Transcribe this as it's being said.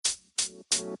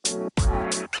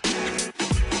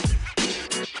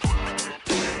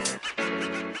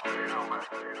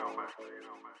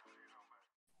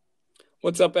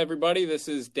What's up, everybody? This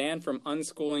is Dan from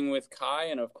Unschooling with Kai,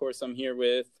 and of course I'm here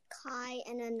with Kai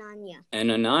and Ananya.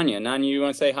 Ananya, you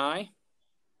want to say hi?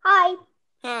 Hi.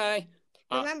 Hi.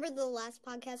 Remember the last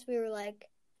podcast we were like,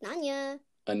 Ananya,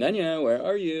 where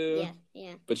are you?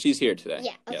 Yeah. But she's here today.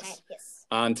 Yeah, okay, yes.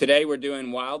 Today we're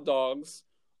doing Wild Dogs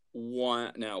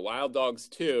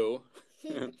 2,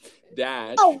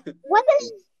 Dash. Oh,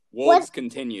 Wolves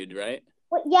Continued, right?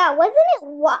 Yeah, wasn't it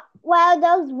Wild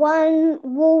Dogs 1,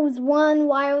 Wolves 1,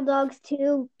 Wild Dogs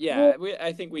 2? Yeah,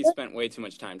 I think we spent way too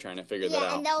much time trying to figure that out.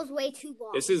 Yeah, and that was way too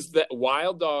long. This is the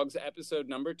Wild Dogs episode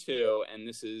number 2, and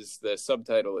the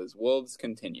subtitle is Wolves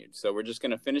Continued. So we're just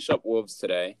going to finish up Wolves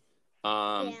today.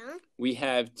 We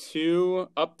have 2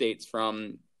 updates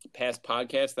from past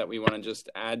podcasts that we want to just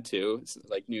add to,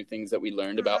 like new things that we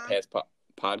learned about past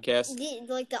podcasts.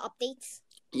 Like the updates?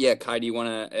 Yeah, Kai, do you want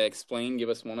to explain? Give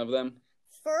us one of them.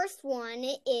 First one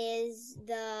is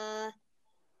the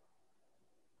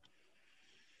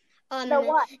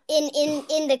what?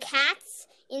 In the cats,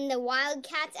 in the Wild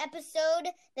Cats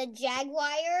episode, the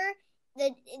jaguar,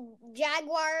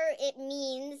 it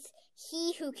means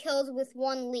he who kills with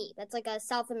one leap. That's like a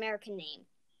South American name.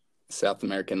 South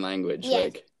American language, yes.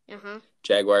 Like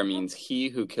jaguar means he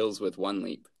who kills with one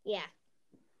leap. Yeah.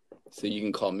 So you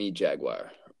can call me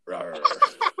Jaguar. I don't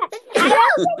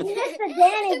think Mr.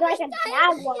 Dan is like a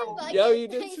jaguar. Yo, you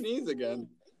did sneeze again.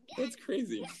 That's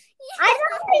crazy. I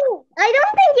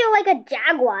don't think you're like a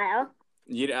jaguar.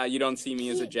 You don't see me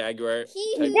as a jaguar.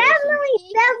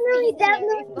 Definitely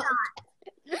not.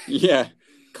 Yeah,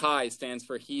 Kai stands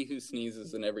for he who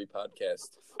sneezes in every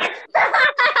podcast.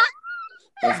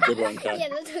 That's a good one, Kai. Yeah,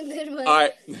 that's a good one. All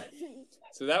right.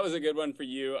 So that was a good one for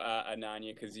you,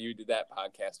 Ananya, because you did that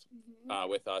podcast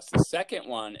with us. The second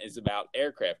one is about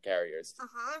aircraft carriers. Do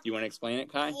you want to explain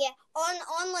it, Kai? Yeah.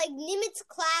 On like Nimitz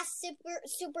class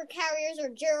super carriers or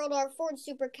Gerald R. Ford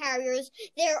super carriers,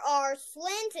 there are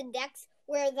slanted decks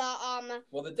where the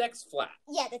Well, the deck's flat.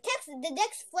 Yeah, the deck's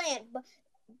flat, but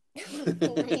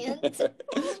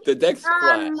the deck's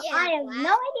flat. Yeah, I have no idea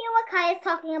what Kai is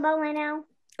talking about right now.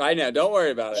 I know. Don't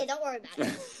worry about it. Yeah, don't worry about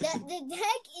it. The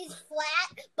deck is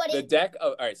flat, but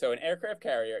all right. So an aircraft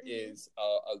carrier is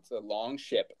it's a long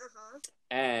ship,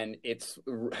 and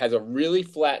has a really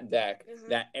flat deck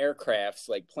that aircrafts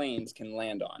like planes can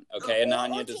land on. Okay,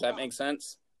 Ananya, does that make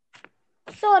sense?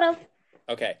 Sort of.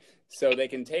 Okay, so they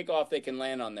can take off, they can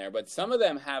land on there, but some of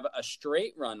them have a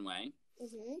straight runway,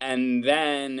 and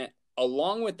then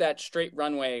along with that straight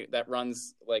runway that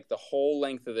runs like the whole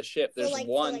length of the ship, there's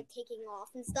one for taking off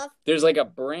and stuff. There's like a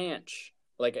branch,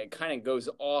 like it kind of goes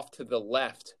off to the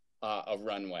left of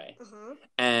runway.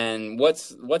 And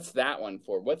what's that one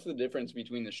for? What's the difference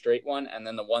between the straight one and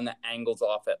then the one that angles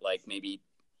off at like maybe,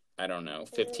 I don't know,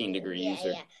 15 degrees?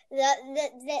 When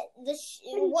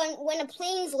a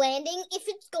plane's landing, if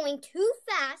it's going too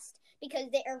fast because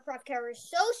the aircraft carrier is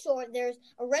so short, there's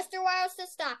arrestor wires to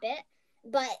stop it.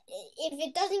 But if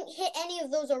it doesn't hit any of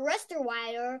those arrestor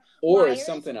wires... Or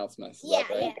something else messes up,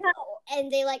 right? Yeah,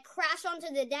 and they like crash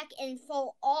onto the deck and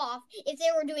fall off. If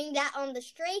they were doing that on the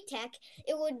straight deck,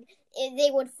 they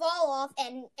would fall off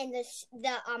and the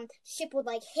ship would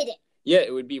like hit it. Yeah,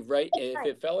 it would be right, if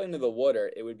it fell into the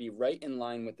water, it would be right in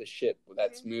line with the ship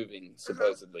that's moving,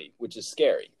 supposedly, which is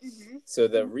scary. So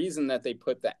the reason that they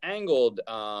put the angled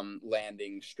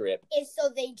landing strip is so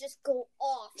they just go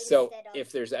off. So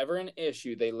if there's ever an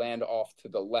issue, they land off to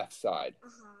the left side,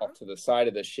 off to the side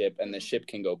of the ship, and the ship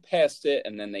can go past it,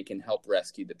 and then they can help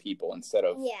rescue the people instead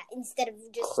of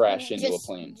just crash into a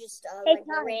plane. Just like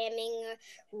ramming,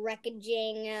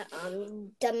 wreckaging,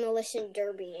 demolition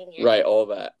derbying. Right, all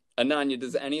that. Ananya,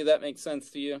 does any of that make sense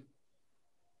to you?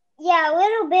 Yeah, a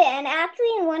little bit. And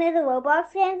actually, in one of the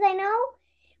Roblox games I know,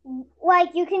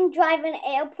 like you can drive an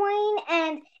airplane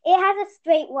and it has a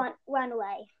straight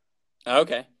runway.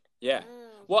 Okay, yeah.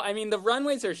 Well, I mean, the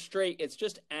runways are straight. It's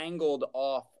just angled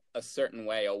off a certain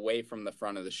way away from the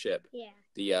front of the ship. Yeah.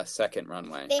 The second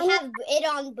runway. They have it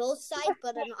on both sides,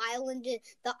 but the island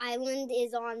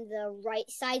is on the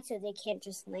right side, so they can't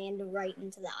just land right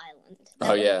into the island.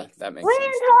 That makes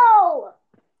sense.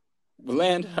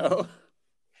 Land-ho!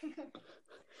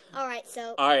 All right,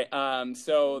 so... All right,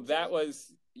 so that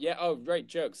was... Yeah, right,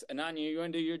 jokes. Ananya, you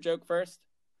want to do your joke first?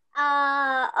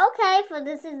 Okay, so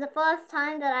this is the first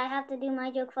time that I have to do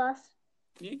my joke first.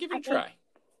 You give it a try.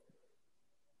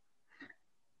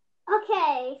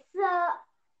 Okay,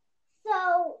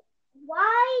 so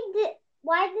why did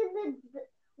the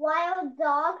wild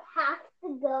dog have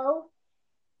to go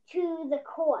to the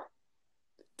court?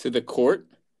 To the court?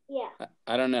 Yeah.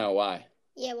 I don't know why.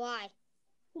 Yeah, why?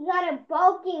 He got a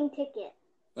bulking ticket.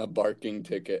 A barking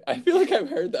ticket. I feel like I've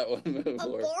heard that one before. A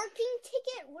barking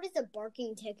ticket? What is a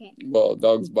barking ticket? Well,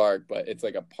 dogs bark, but it's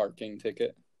like a parking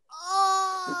ticket.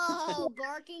 Oh,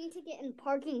 barking ticket and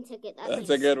parking ticket. That's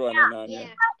a good one, Ananya. Yeah,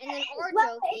 and then our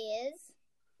joke is...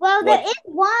 Well, there is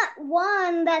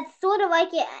one that's sort of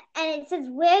like it, and it says,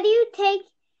 "Where do you take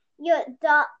your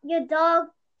dog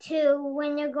to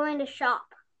when you're going to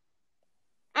shop?"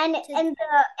 And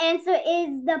the answer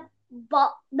is the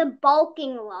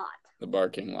bulking lot. The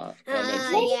barking lot.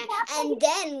 Yeah, and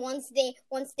then once they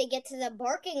get to the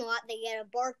barking lot, they get a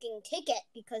barking ticket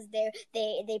because they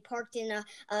parked in a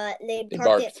they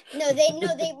parked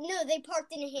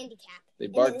in a handicap. They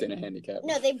barked in a handicap.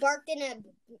 No, they barked in a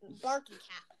barking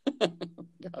cap.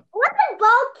 What's a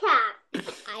ball cap?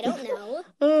 I don't know.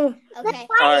 Okay,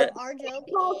 All right. Our joke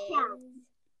is... All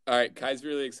right, Kai's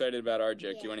really excited about our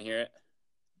joke. Yeah. You want to hear it?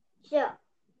 Sure.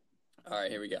 All right,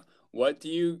 here we go. What do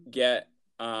you get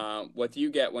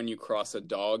when you cross a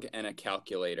dog and a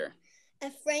calculator? A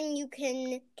friend you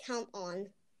can count on.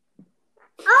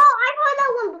 Oh, I've heard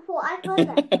that one before. I've heard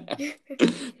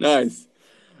that. Nice.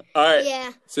 All right.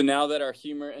 Yeah. So now that our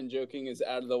humor and joking is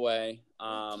out of the way,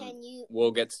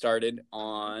 we'll get started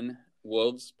on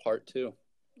Wolves Part 2.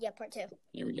 Yeah, Part 2.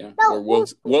 Here we go. No, Or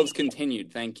Wolves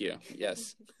Continued. Thank you.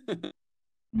 Yes. All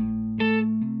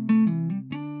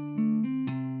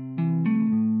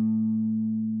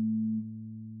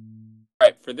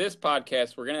right, for this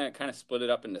podcast, we're going to kind of split it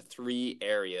up into 3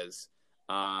 areas.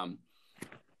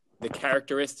 The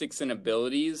characteristics and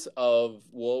abilities of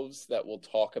wolves that we'll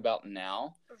talk about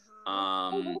now.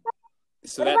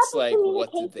 So that's like,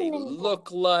 what do they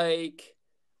look like?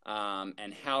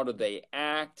 And how do they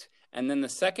act? And then the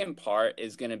second part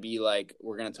is going to be like,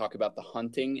 we're going to talk about the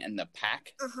hunting and the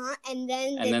pack. And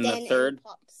then the third, and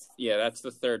pups. Yeah, that's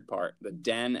the third part, the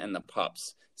den and the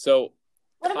pups. So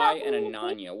Kai and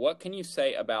Ananya, what can you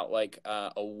say about like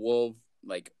a wolf?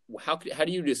 Like, how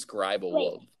do you describe a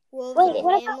wolf? Wolves Wait,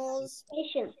 what are mammals.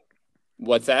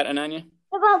 What's that, Ananya?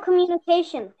 What about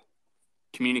communication?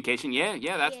 Communication, yeah,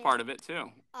 that's Yeah. part of it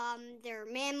too. They're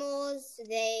mammals.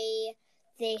 They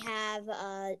have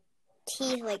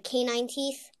teeth, like canine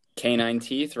teeth. Canine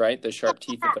teeth, right? The sharp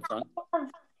teeth at the front.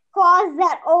 Claws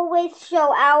that always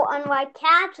show out, unlike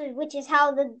cats, which is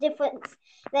how the difference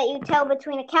that you tell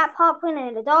between a cat paw print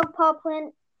and a dog paw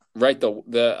print. Right,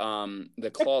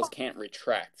 the claws can't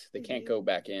retract. They can't go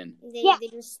back in. They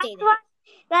just stay there.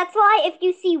 That's why if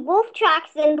you see wolf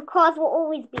tracks, then the claws will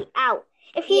always be out.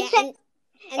 If you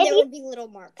and there would be little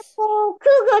marks.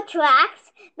 Cougar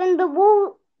tracks, then the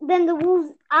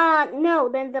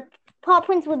paw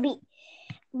prints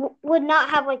would not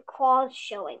have like claws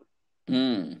showing.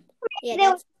 Yeah,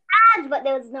 there was pads, but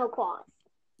there was no claws.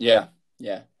 Yeah.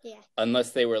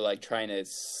 Unless they were like trying to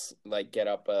like get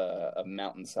up a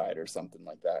mountainside or something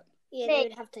like that. Yeah, they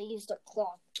would have to use their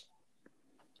claw.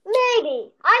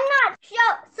 Maybe. I'm not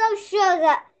so sure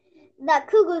that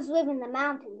cougars live in the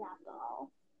mountains after all.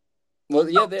 Well,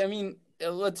 yeah,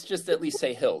 let's just at least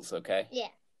say hills, okay? Yeah.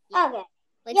 Okay.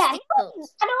 Like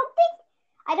hills.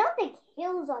 I don't think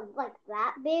hills are like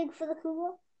that big for the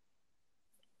cougar.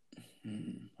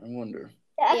 I wonder.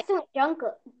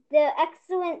 They're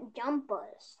excellent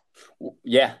jumpers.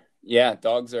 Yeah,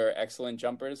 dogs are excellent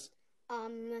jumpers.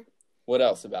 What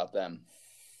else about them?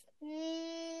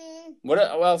 What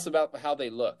else about how they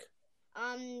look?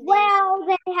 The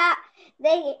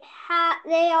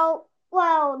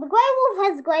gray wolf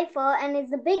has gray fur and is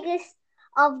the biggest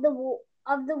of the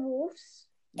wolves.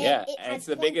 Yeah, and it's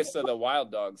the biggest of the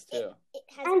wild dogs too.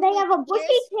 And they have a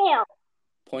bushy tail.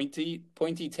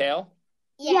 Pointy tail?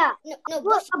 Yeah. No,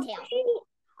 bushy tail.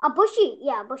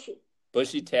 Bushy.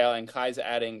 Bushy tail, and Kai's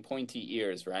adding pointy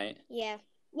ears, right? Yeah.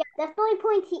 Yeah, definitely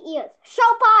pointy ears.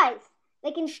 Sharp eyes.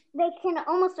 They can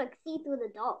almost like see through the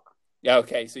dog. Yeah,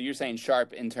 okay. So you're saying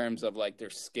sharp in terms of like their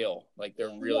skill, like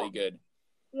they're really good.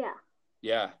 Yeah.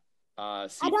 Yeah.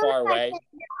 See far away.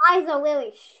 Their eyes are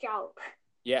really sharp.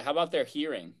 Yeah. How about their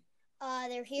hearing?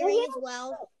 Their hearing as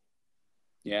well.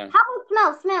 Yeah. How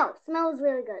about smell? Smell is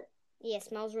really good. Yeah,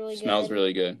 smells really good. Smells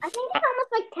really good. I think it's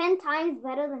almost like 10 times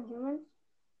better than humans.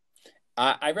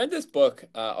 I read this book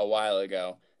a while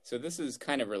ago, so this is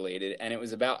kind of related, and it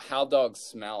was about how dogs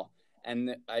smell.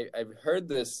 And I've heard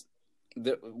this.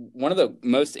 One of the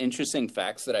most interesting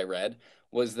facts that I read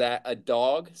was that a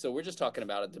dog, so we're just talking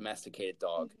about a domesticated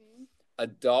dog, a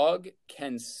dog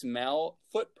can smell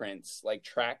footprints, like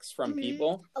tracks from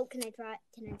people. Oh, can I try?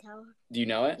 Can I tell? Do you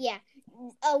know it? Yeah.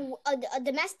 a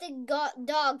domestic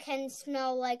dog can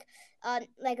smell like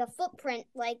a footprint,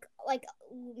 like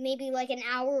maybe like an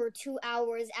hour or 2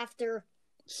 hours after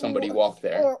somebody walked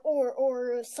there,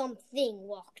 or something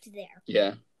walked there.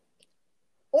 Yeah.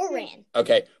 Or ran.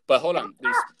 Okay, but hold on.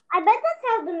 I bet that's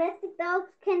how domestic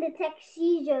dogs can detect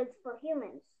seizures for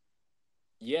humans.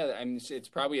 Yeah, I mean, it's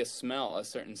probably a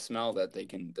certain smell that they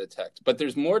can detect. But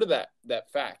there's more to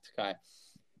that fact, Kai.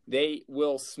 They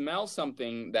will smell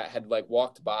something that had like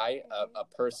walked by a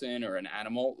person or an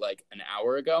animal like an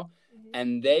hour ago,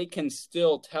 and they can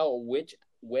still tell which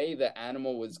way the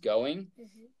animal was going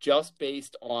just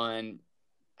based on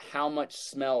how much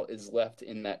smell is left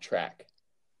in that track.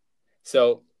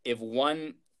 So if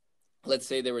let's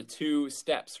say there were 2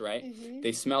 steps, right?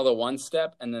 They smell the one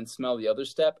step and then smell the other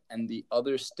step, and the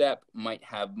other step might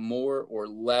have more or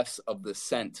less of the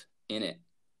scent in it.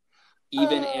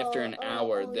 Even after an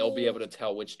hour, they'll be able to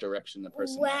tell which direction the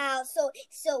person went. Wow.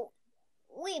 So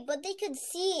wait, but they could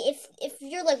see if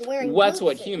you're like wearing That's boots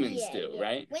what humans do,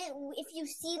 right? If you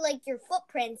see like your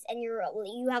footprints and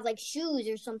you have like shoes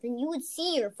or something, you would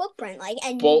see your footprint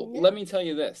let me tell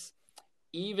you this.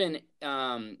 Even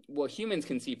humans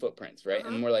can see footprints, right?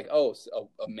 And we're like, oh, so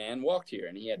a man walked here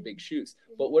and he had big shoes.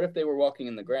 But what if they were walking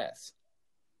in the grass?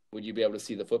 Would you be able to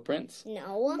see the footprints?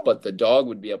 No. But the dog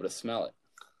would be able to smell it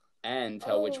and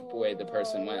tell which way the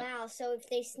person went. Wow. So if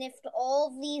they sniffed all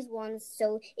of these ones,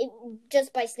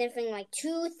 just by sniffing like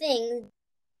 2 things.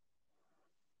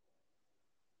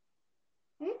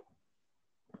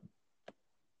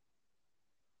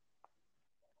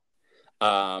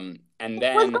 And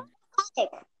then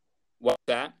static. What's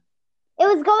that? It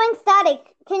was going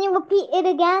static. Can you repeat it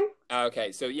again?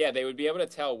 Okay, so yeah, they would be able to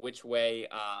tell which way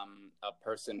a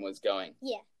person was going.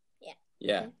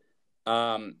 Yeah.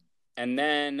 And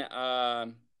then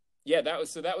that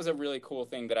was a really cool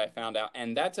thing that I found out,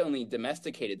 and that's only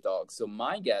domesticated dogs. So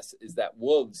my guess is that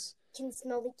wolves can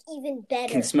smell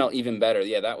even better.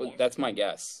 Yeah, that's my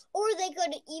guess. Or they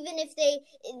could, even if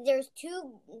there's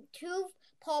two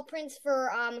paw prints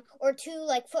for or 2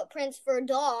 like footprints for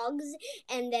dogs,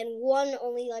 and then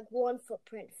only one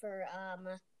footprint for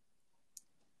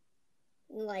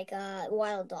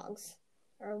wild dogs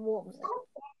or wolves.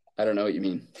 I don't know what you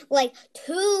mean. Like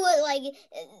 2, like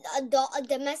a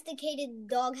domesticated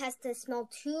dog has to smell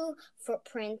 2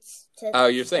 footprints to. Oh,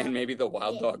 you're saying maybe the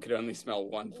wild dog could only smell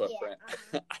 1 footprint.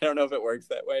 Yeah, I don't know if it works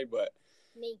that way, but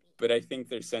maybe. But I think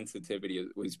their sensitivity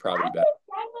was probably better.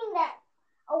 That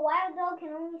a wild dog can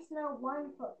only smell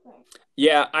 1 footprint.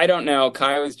 Yeah, I don't know.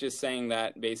 Kai was just saying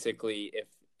that basically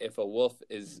if a wolf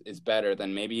is better,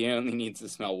 then maybe he only needs to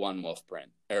smell 1 wolf print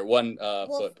or 1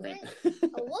 footprint.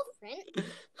 A wolf print?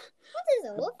 What is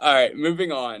a wolf? All right,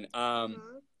 moving on. Paw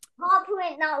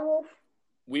print, not wolf.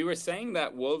 We were saying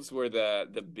that wolves were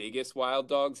the biggest wild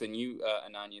dogs, and you,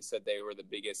 Ananya, said they were the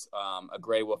biggest. A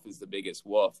gray wolf is the biggest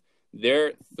wolf.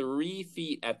 They're 3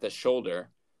 feet at the shoulder,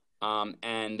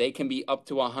 and they can be up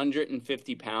to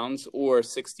 150 pounds or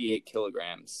 68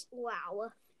 kilograms.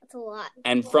 Wow, that's a lot.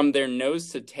 And from their nose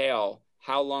to tail,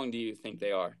 how long do you think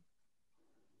they are?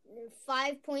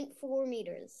 5.4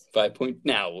 meters.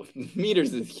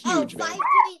 Meters is huge, man.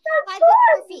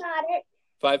 5.4 feet.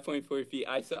 5.4 feet.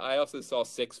 I also saw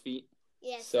 6 feet.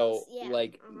 Yeah. So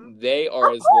they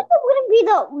are as. Of course, it wouldn't be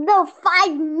the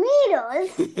 5 meters.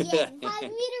 Yeah, 5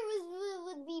 meters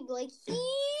would be like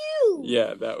huge.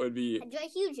 Yeah, that would be.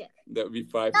 Huge. That would be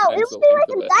 5 times. No, it would be like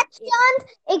a Dachshund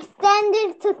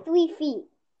extended to 3 feet.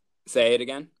 Say it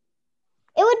again.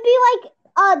 It would be like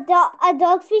a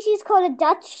dog species called a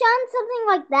Dachshund, something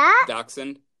like that.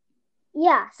 Dachshund.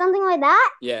 Yeah, something like that.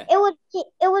 Yeah. It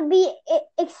would be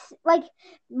like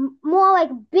more like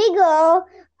bigger,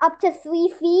 up to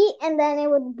 3 feet, and then it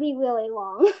would be really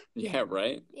long. Yeah.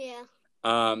 Right. Yeah.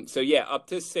 So yeah, up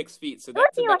to 6 feet. So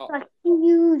that's about like a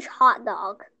huge hot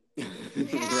dog.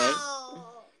 Right.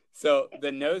 So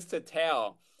the nose to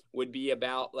tail would be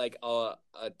about like a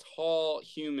tall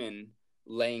human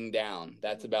laying down.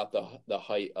 That's about the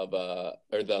height of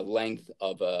or the length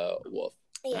of a wolf.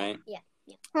 Right. Yeah.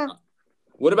 Huh.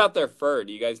 What about their fur?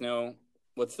 Do you guys know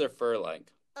what's their fur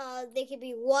like? They could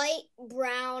be white,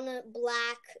 brown,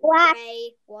 black,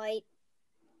 gray, white,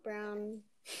 brown,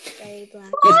 gray,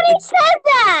 black. Who already said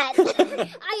that?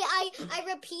 I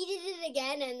repeated it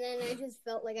again, and then I just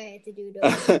felt like I had to do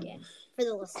it again for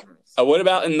the listeners. What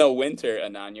about in the winter,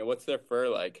 Ananya? What's their fur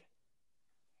like?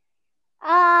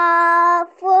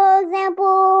 For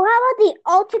example, how about the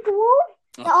Arctic wolf?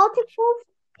 The Arctic wolf,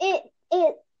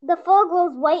 the fur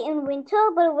grows white in winter,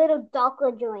 but a little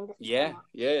darker during the summer.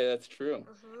 Yeah, that's true.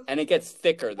 And it gets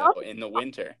thicker, though, in the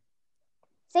winter.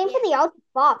 Same for the Arctic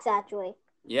fox, actually.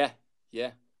 Yeah,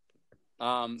 Yeah.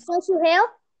 Snowshoe hare?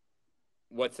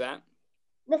 What's that?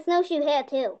 The snowshoe hare,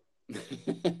 too.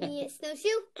 Yeah,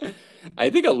 snowshoe. I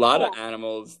think a lot of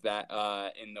animals that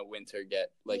in the winter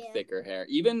get like Yeah. thicker hair.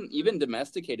 Even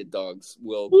domesticated dogs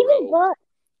will Even grow birds.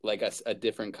 like a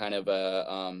different kind of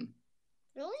a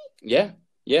Really?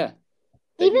 yeah.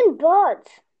 Even birds.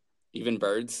 Even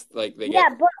birds like they Yeah,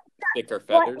 get but thicker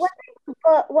feathers.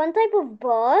 one type of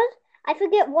bird, I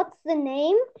forget what's the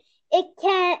name.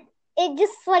 It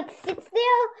just like sits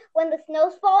there when the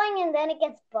snow's falling and then it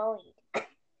gets buried.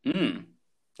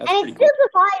 That's And pretty it cool. still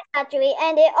survives actually,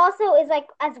 and it also is like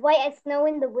as white as snow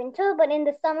in the winter, but in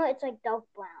the summer it's like dark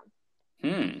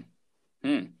brown.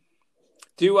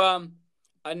 Do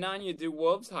Ananya, do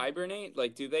wolves hibernate?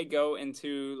 Like, do they go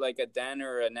into like a den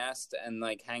or a nest and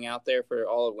like hang out there for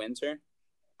all of winter?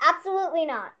 Absolutely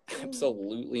not.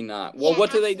 Absolutely not. Well, Yeah,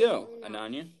 what do they do, absolutely not.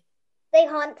 Ananya? They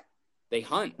hunt. They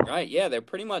hunt, right? Yeah, they're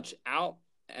pretty much out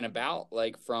and about,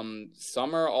 like from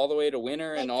summer all the way to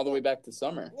winter and Like, all the way back to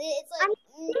summer. It's I like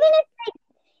mean,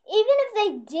 even if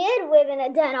they did live in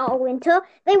a den all winter,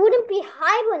 they wouldn't be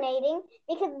hibernating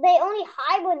because they only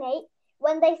hibernate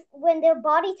when their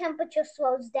body temperature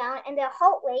slows down and their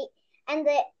heart rate, and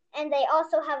they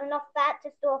also have enough fat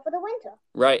to store for the winter.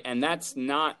 Right, and that's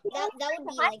not. that would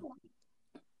be like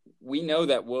We know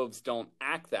that wolves don't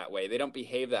act that way. They don't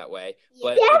behave that way.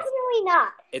 But Definitely not.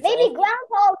 it's Maybe all-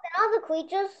 groundhogs and other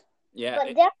creatures, yeah, but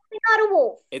definitely not a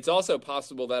wolf. it's also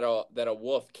possible that a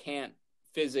wolf can't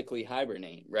physically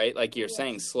hibernate, right? Like you're Yes.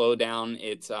 saying, slow down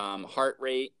its heart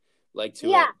rate, like to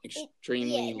Yeah. an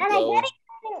extremely And I low. get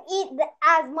it doesn't eat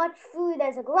as much food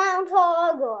as a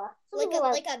groundhog or something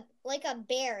like a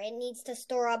bear. It needs to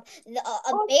store up a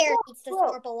Oh, bear yeah, needs to yeah.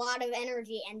 store up a lot of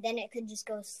energy, and then it could just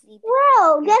go sleep.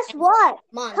 Well, guess what?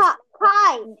 Months.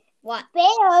 Kai, What?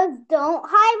 bears don't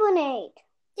hibernate.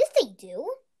 Yes, they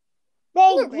do. They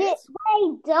Polar bears.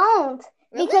 don't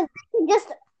Really? because they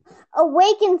just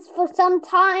awakens for some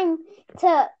time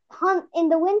to hunt in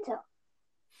the winter.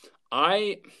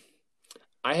 I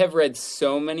have read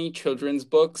so many children's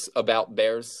books about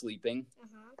bears sleeping,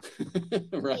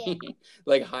 right?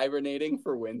 Like hibernating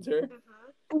for winter.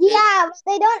 Yeah, but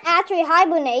they don't actually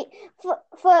hibernate.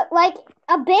 For like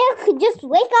a bear could just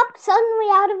wake up suddenly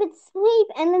out of its sleep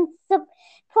and then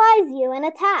surprise you and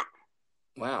attack.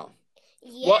 Wow.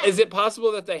 Yeah. Well, is it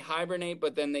possible that they hibernate,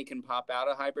 but then they can pop out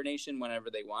of hibernation whenever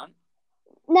they want?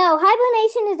 No,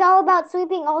 hibernation is all about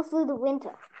sleeping all through the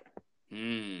winter.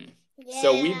 Yeah.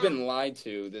 So we've been lied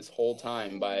to this whole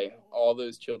time by all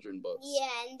those children books. Yeah,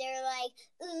 and they're like,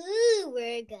 "Ooh,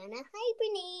 we're gonna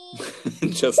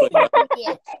hibernate." Just like that.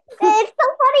 Yeah. It's so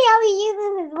funny how he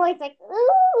uses his voice like,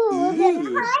 ooh, we're gonna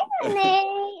Ooh.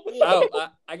 hibernate. Oh,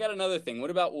 I got another thing.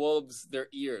 What about wolves? Their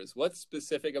ears. What's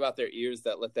specific about their ears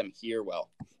that let them hear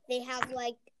well? They have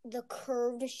like the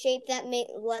curved shape that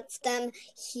lets them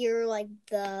hear like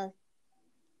the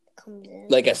comes in.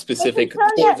 Like a specific turn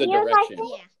their towards a ears, I direction.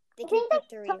 think. Yeah, they I can think pick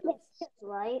they their can turn their ears. ears,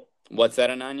 right? What's that,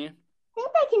 Ananya? I think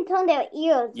they can turn their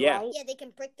ears, Yeah. right? Yeah, they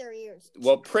can prick their ears.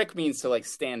 Well, prick means to like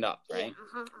stand up, right?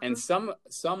 Yeah, And some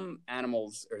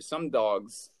animals or some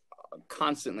dogs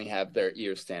constantly have their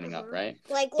ears standing up, right?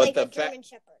 like the a German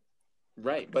Shepherd.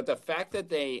 Right, but the fact that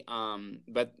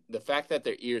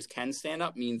their ears can stand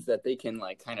up means that they can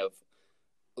like kind of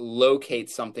locate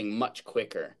something much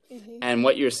quicker. And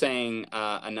what you're saying,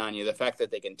 Ananya, the fact that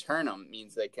they can turn them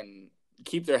means they can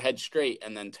keep their head straight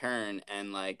and then turn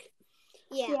and like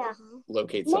Yeah.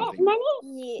 locate something.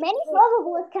 Many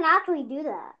herbivores can actually do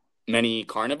that. Many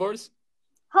carnivores?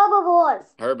 Herbivores.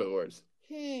 Herbivores.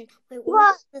 Wait, what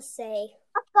What? was I to say?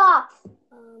 Fox.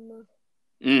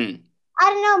 Mm. I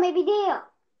don't know, maybe deer.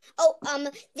 Oh,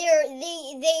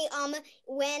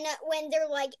 when they're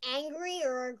like angry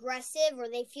or aggressive or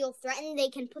they feel threatened, they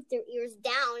can put their ears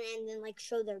down and then like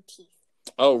show their teeth.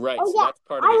 Oh, right. Oh, So yeah. that's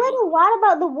part of I it. read a lot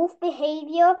about the wolf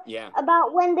behavior. Yeah.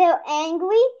 About when they're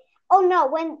angry. Oh no,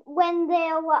 when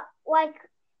they're like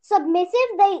submissive,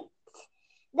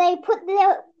 they put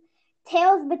their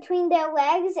tails between their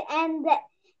legs and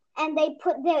they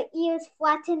put their ears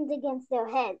flattened against their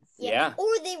heads. Yeah. Or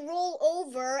they roll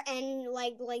over and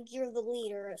like you're the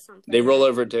leader or something. They roll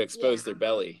over to expose their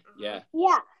belly. Yeah.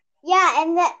 Yeah,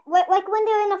 and that like when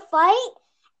they're in a fight,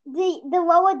 the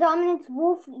lower dominant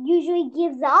wolf usually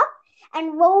gives up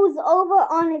and rolls over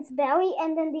on its belly,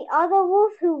 and then the other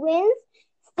wolf who wins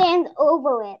stands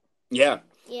over it. Yeah.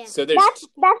 Yeah. So there's That's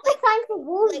the sign for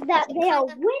wolves like- that they are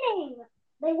kinda- winning.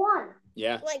 They won.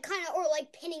 yeah. Like kind of, or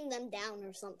like pinning them down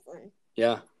or something.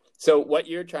 Yeah. So what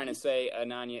you're trying to say,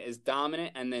 Ananya, is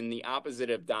dominant, and then the opposite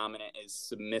of dominant is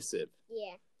submissive.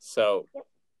 Yeah. So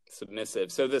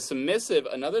Submissive. So the submissive,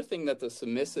 another thing that the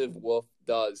submissive wolf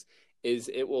does is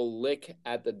it will lick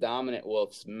at the dominant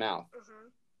wolf's mouth,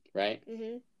 right?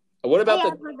 Mm-hmm. What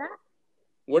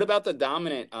about the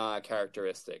dominant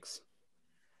characteristics?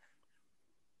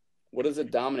 What does a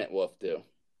dominant wolf do?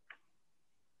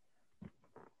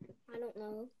 I don't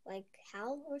know, like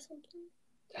howl or something.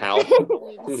 Howl?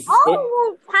 All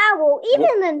wolves howl,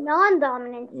 even the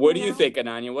non-dominant. What do you think,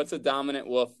 Ananya? What's a dominant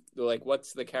wolf like?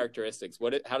 What's the characteristics?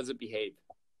 How does it behave?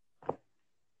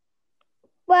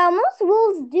 Well, most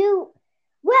wolves do.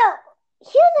 Well,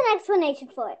 here's an explanation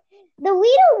for it. The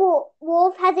leader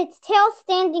wolf has its tail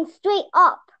standing straight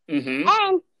up,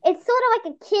 and it's sort of like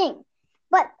a king.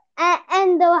 But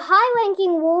and the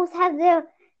high-ranking wolves have their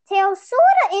tail sort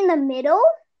of in the middle,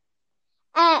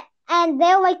 and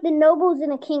they're like the nobles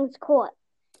in a king's court.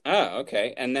 Oh,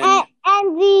 okay. And then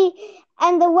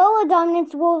and the lower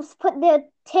dominant wolves put their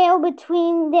tail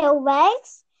between their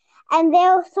legs, and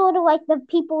they're sort of like the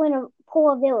people in a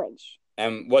poor village.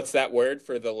 And what's that word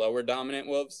for the lower dominant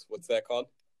wolves? What's that called?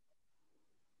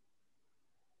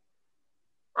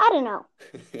 I don't know.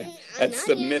 That's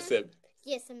submissive.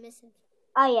 Yeah, submissive.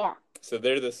 Oh, yeah. So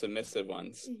they're the submissive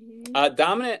ones.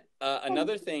 Dominant.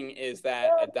 Another thing is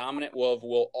that a dominant wolf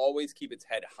will always keep its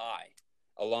head high,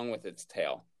 along with its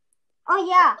tail. Oh,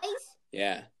 yeah.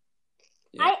 Yeah.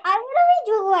 I literally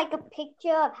drew like a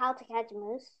picture of how to catch a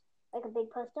moose, like a big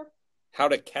poster. How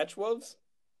to catch wolves?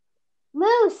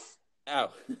 Moose.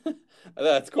 Oh,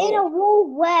 that's cool. In a wolf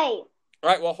way. All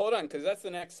right, well, hold on, because that's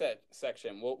the next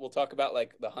section. We'll talk about,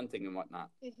 like, the hunting and whatnot.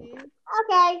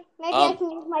 Okay, maybe I can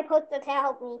use my poster to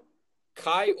help me.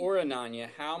 Kai or Ananya,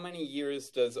 how many years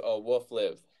does a wolf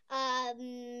live?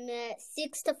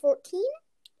 6 to 14?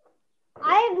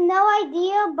 I have no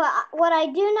idea, but what I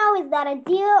do know is that a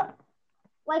deer,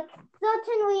 like,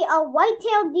 certainly a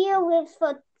white-tailed deer lives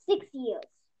for 6 years.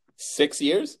 6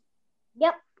 years?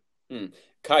 Yep.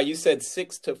 Kai, you said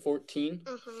 6 to 14?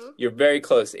 You're very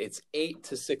close. It's 8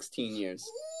 to 16 years.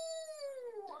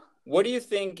 What do you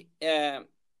think, Ananya,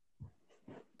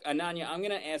 I'm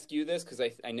going to ask you this because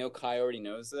I know Kai already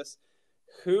knows this.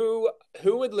 Who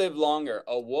would live longer,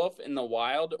 a wolf in the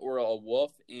wild or a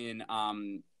wolf in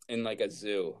like a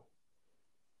zoo?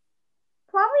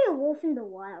 Probably a wolf in the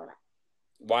wild.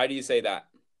 Why do you say that?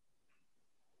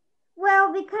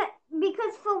 Well,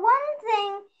 because for one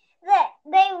thing, that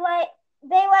they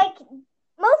like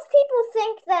most people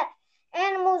think that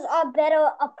animals are better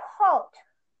apart.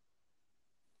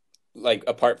 Like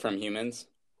apart from humans?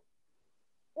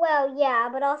 Well, yeah,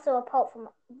 but also apart from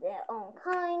their own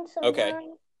kind sometimes. Okay.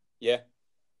 Yeah.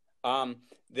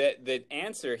 The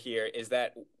answer here is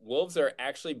that wolves are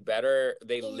actually better.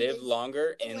 They live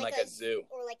longer in like a zoo.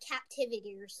 Or like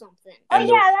captivity or something. Oh,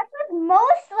 yeah, that's with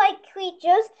most like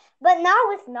creatures, but not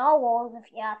with narwhals,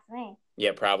 if you ask me.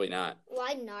 Yeah, probably not.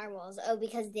 Why narwhals? Oh,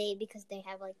 because they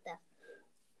have like the...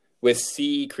 With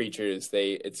sea creatures,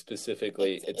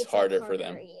 it's harder for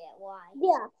them. Yeah, why?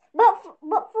 Yeah, but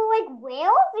for like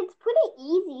whales, it's pretty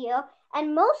easier,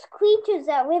 and most creatures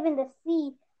that live in the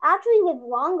sea actually live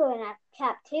longer in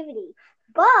captivity.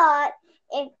 But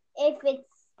if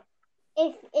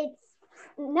it's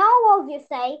narwhals, you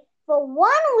say, for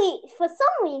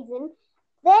some reason,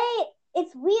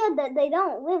 it's weird that they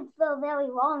don't live for very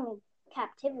long in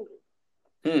captivity.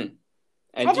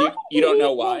 And you don't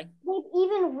know why? They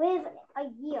even live a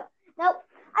year. Now,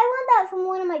 I learned that from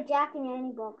one of my Jack and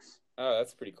Annie books. Oh,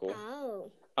 that's pretty cool.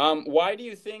 Oh. Why do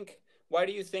you think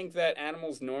that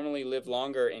animals normally live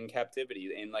longer in captivity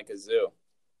in like a zoo?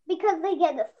 Because they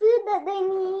get the food that they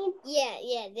need.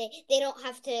 Yeah. They don't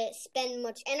have to spend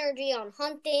much energy on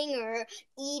hunting or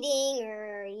eating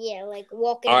or like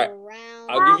walking around.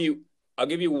 I'll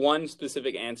give you one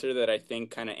specific answer that I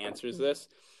think kind of answers this.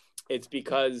 It's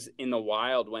because in the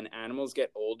wild, when animals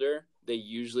get older, they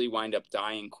usually wind up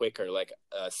dying quicker. Like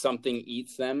something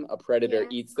eats them, a predator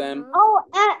eats them, or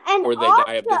they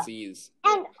die of disease.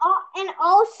 And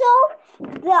also,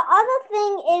 the other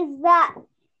thing is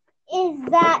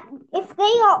that if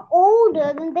they are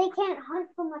older, then they can't hunt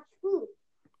for much food.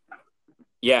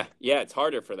 Yeah, it's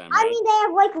harder for them. Right? I mean, they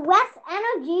have like less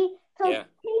energy to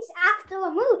chase after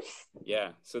a moose.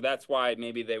 Yeah, so that's why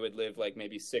maybe they would live like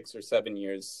maybe 6 or 7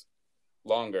 years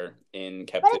longer in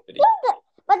captivity.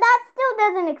 But that still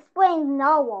doesn't explain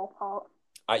narwhal part.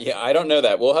 I don't know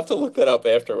that. We'll have to look that up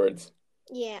afterwards.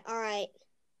 Yeah, all right.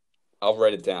 I'll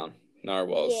write it down.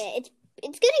 Narwhals. Yeah,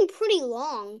 it's getting pretty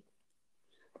long.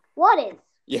 What is?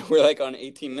 Yeah, we're like on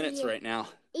 18 minutes right now.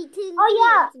 18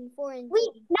 Oh, yeah. and 4 and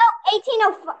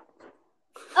 1805.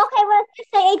 Okay, let's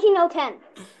just say 18010.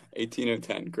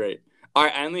 18010, great. All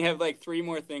right, I only have like 3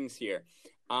 more things here.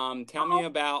 Tell me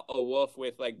about a wolf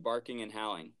with like barking and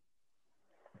howling.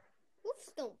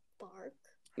 Wolves don't bark.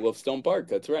 Wolves don't bark.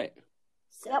 That's right.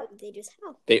 So they just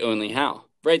howl. They only howl.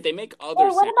 Right. They make other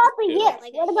What sounds about the too. yips?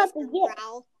 Like What about the yips?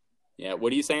 growl. Yeah.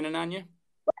 What are you saying, Ananya?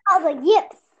 What about the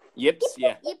yips? Yips.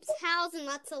 Yeah. Yips, howls, and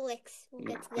lots of licks. We'll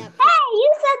get to that. Hey,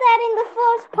 you said that in the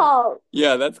first post.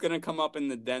 Yeah. That's gonna come up in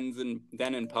the den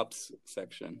and pups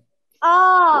section.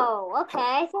 Oh,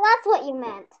 okay. So that's what you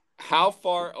meant. How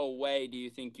far away do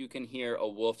you think you can hear a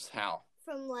wolf's howl?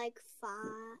 From like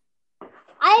 5.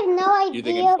 I have no idea. You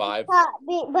thinking 5?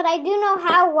 But I do know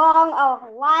how long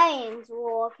a lion's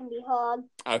roar can be heard.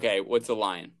 Okay. What's a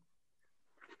lion?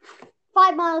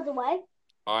 5 miles away.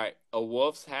 All right. A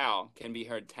wolf's howl can be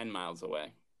heard 10 miles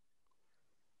away.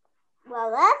 Well,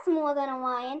 that's more than a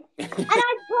lion. And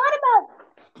I thought about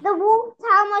the wolves,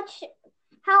 how much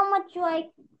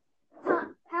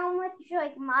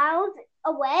miles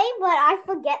away, but I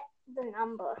forget the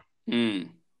number.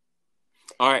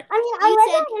 All right. I mean, I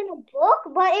read that in a book,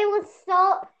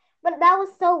 but that was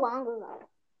so long ago.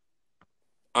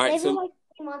 All right. Maybe So like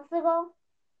 3 months ago.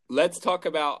 let's talk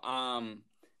about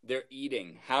their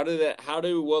eating. How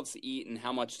do wolves eat, and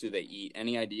how much do they eat?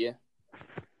 Any idea?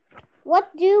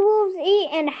 What do wolves eat,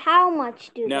 and how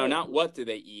much do they No, eat? not what do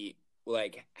they eat.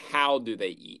 Like, how do they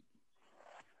eat?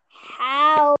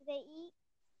 How they eat?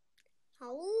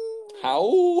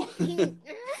 How?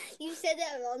 You said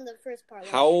that on the first part.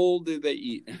 How do they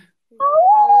eat?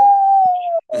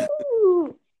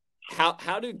 Ooh.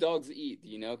 How do dogs eat? Do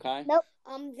you know, Kai? Nope.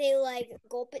 They like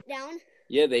gulp it down.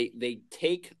 Yeah, they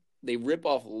rip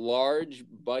off large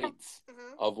bites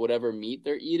of whatever meat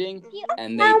they're eating,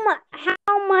 and they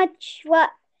How much?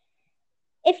 What?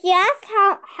 If you ask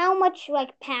how much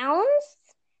like pounds,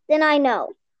 then I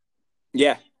know.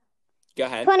 Yeah. Go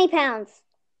ahead. 20 pounds.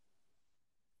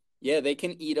 Yeah, they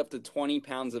can eat up to 20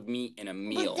 pounds of meat in a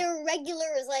meal. But their regular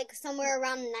is like somewhere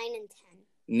around 9 and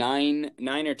 10.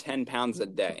 9 or 10 pounds a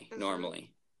day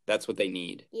normally. That's what they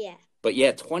need. Yeah. But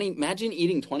yeah, 20. Imagine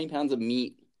eating 20 pounds of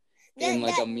meat in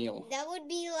like a meal. That would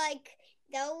be like.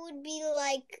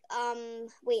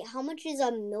 Wait, how much is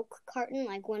a milk carton?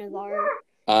 Like one of our.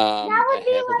 That would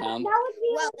be half a like. pound. That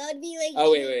would be like.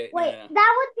 Oh wait. Wait, No.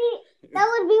 that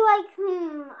would be like.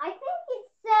 I think it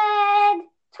said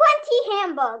 20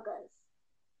 hamburgers.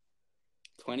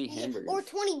 20 hamburgers. Or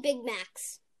 20 Big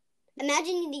Macs.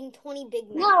 Imagine eating 20 Big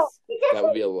Macs. No, That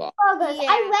would be a lot. hamburgers. Yeah.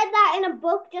 I read that in a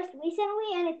book just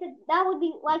recently, and it said that would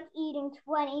be like eating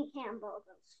 20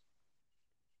 hamburgers.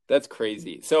 That's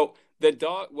crazy. So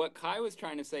what Kai was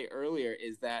trying to say earlier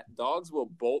is that dogs will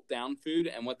bolt down food,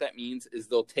 and what that means is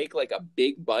they'll take like a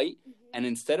big bite, and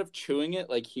instead of chewing it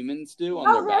like humans do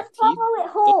on their back teeth, Swallow it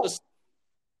whole.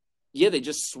 they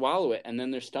just swallow it, and then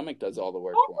their stomach does all the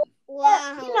work for them.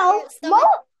 Wow.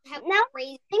 Now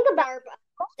think about it.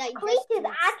 Creatures digestive.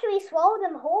 actually swallow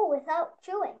them whole without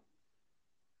chewing.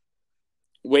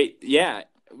 Wait, yeah.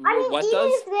 I mean, What even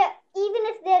does?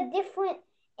 if they're different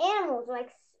animals,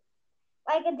 like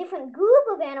a different group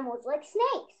of animals, like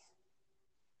snakes.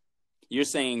 You're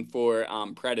saying for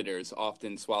predators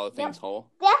often swallow things whole?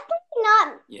 Definitely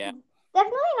not. Yeah.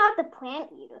 Definitely not the plant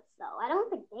eaters, though. I don't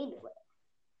think they do it.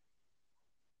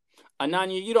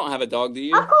 Ananya, you don't have a dog, do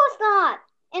you? Of course not.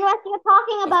 Unless you're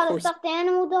talking about a course. stuffed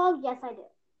animal dog, yes, I do.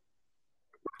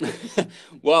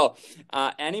 Well,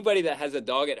 anybody that has a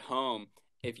dog at home,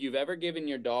 if you've ever given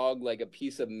your dog like a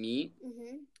piece of meat,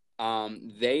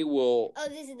 they will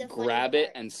this is the grab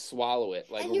it and swallow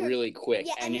it like really quick.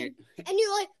 Yeah, and you're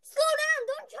like, slow down,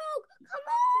 don't choke, come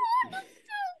on, don't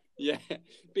choke. Yeah,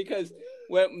 because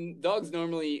when dogs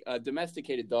normally,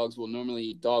 domesticated dogs will normally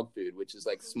eat dog food, which is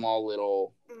like small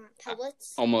little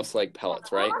pellets, almost like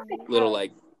pellets, right? Little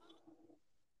like,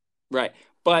 right.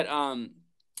 But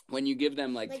when you give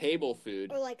them like table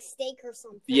food or like steak or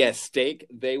something. Yeah, steak,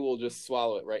 they will just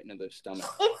swallow it right into their stomach.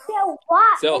 It's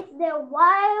their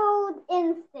wild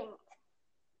instinct.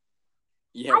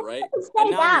 Yeah, right? I can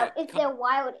say that. It's their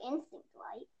wild instinct,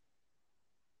 right?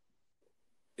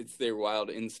 It's their wild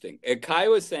instinct. Kai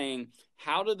was saying,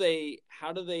 how do they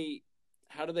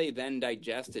then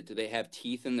digest it? Do they have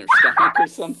teeth in their stomach or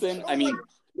something? I mean,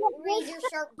 razor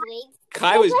sharp blades.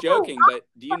 Kai was joking, but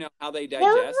do you know how they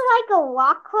digest? There was like a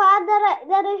rock crab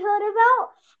that I heard about,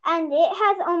 and it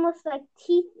has almost like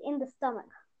teeth in the stomach.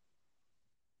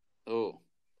 Oh.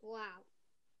 Wow.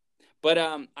 But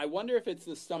I wonder if it's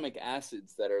the stomach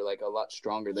acids that are like a lot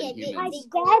stronger than humans. They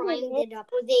grind it up,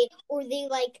 or they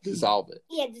like dissolve it.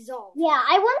 Yeah, dissolve. Yeah,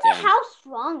 I wonder how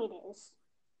strong it is.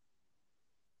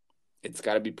 It's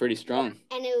got to be pretty strong.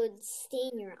 And it would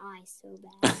stain your eyes so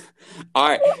bad. All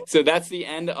right, so that's the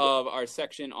end of our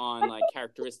section on like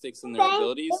characteristics and their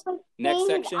abilities. Next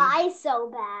section. Eyes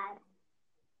so bad.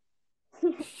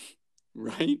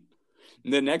 Right.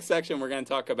 The next section we're going to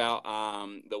talk about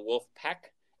the wolf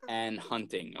pack and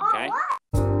hunting. Okay.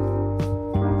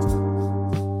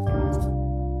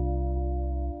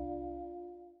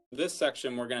 This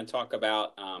section we're going to talk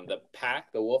about the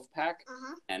pack, the wolf pack,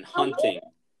 and hunting.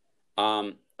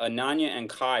 Ananya and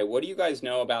Kai, what do you guys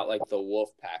know about like the wolf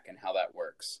pack and how that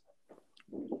works?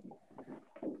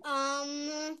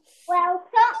 Some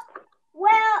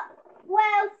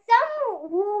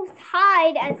wolves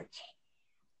hide as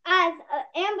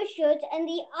ambushers, and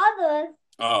the others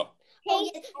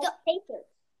chasers.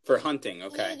 For hunting,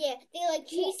 okay. Yeah, they like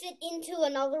chase it into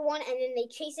another one, and then they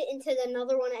chase it into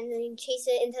another one, and then chase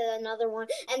it into another one,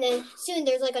 and then soon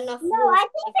there's like enough. No, I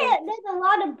think there's a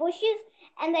lot of bushes,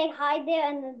 and they hide there,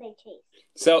 and then they chase.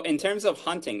 So in terms of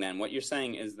hunting, then, what you're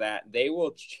saying is that they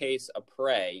will chase a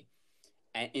prey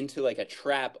into like a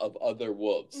trap of other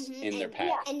wolves in their pack.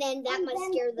 Yeah, and then that might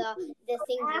scare the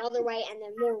thing the other way, and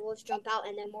then more wolves jump out,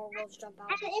 and then more wolves jump out.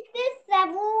 And if there's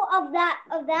several of that,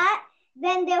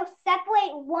 then they'll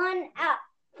separate one out.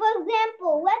 For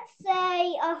example, let's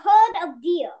say a herd of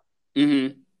deer.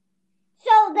 Mm-hmm.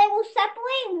 So they will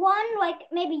separate one, like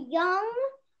maybe young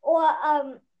or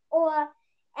a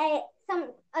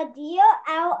deer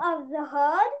out of the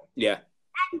herd. Yeah.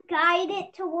 And guide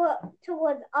it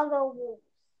towards other wolves.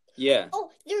 Yeah. Oh,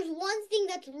 there's one thing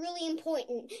that's really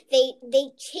important.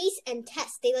 They chase and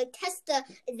test. They like test the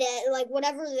like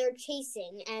whatever they're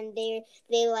chasing, and they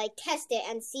like test it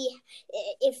and see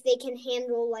if they can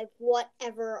handle like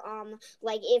whatever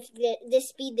like if this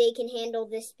speed they can handle,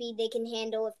 this speed they can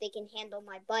handle, if they can handle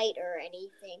my bite or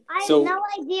anything. I have no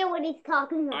idea what he's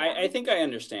talking about. I think I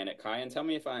understand it, Kai, and tell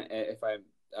me if I'm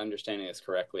understanding this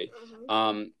correctly.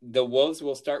 The wolves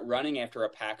will start running after a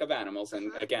pack of animals,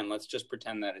 and again, let's just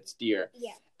pretend that it's deer.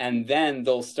 Yeah. And then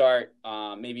they'll start.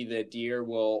 Maybe the deer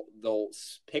they'll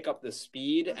pick up the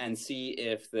speed and see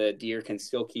if the deer can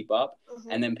still keep up,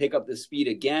 and then pick up the speed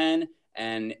again,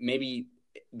 and maybe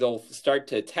they'll start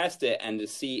to test it and to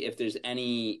see if there's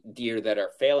any deer that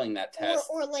are failing that test.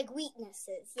 Or like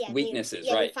weaknesses. Yeah. Weaknesses,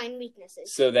 right. They find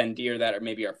weaknesses. So then deer that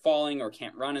are falling or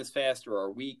can't run as fast or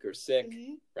are weak or sick,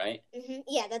 right?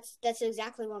 Yeah, that's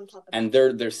exactly what I'm talking about. And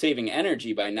they're saving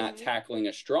energy by not tackling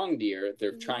a strong deer.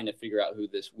 They're trying to figure out who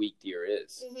this weak deer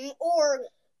is.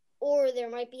 Or there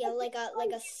might be a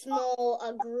small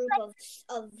group of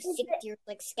sick deer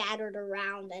like scattered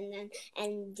around,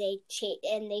 and they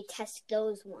test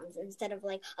those ones instead of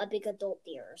like a big adult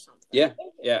deer or something. Yeah.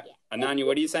 Ananya,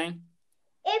 what are you saying?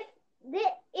 If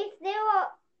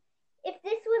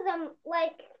this was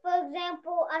like, for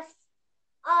example,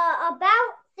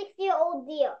 about 6-year-old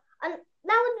deer, that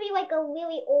would be like a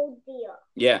really old deer.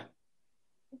 Yeah.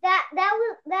 That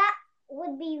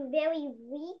would be very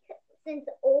weak. Since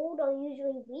old are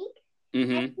usually weak, and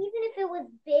even if it was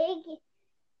big,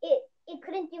 it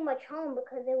couldn't do much harm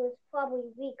because it was probably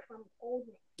weak from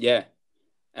oldness. Yeah,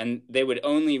 and they would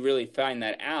only really find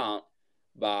that out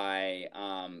by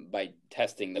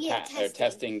testing the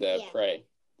testing the prey.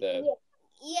 Yeah,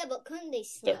 but couldn't they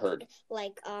smell the herd?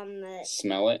 Like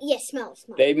smell it? Yeah, smell.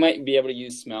 They might be able to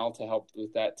use smell to help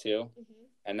with that too.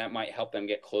 And that might help them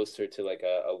get closer to like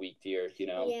a weak deer,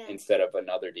 instead of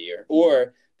another deer.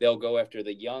 Or they'll go after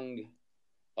the young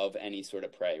of any sort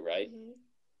of prey, right?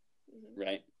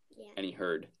 Right? Yeah. Any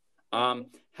herd. How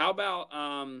about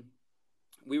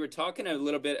we were talking a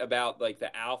little bit about like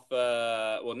the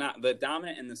alpha, well, not the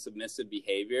dominant and the submissive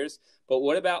behaviors, but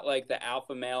what about like the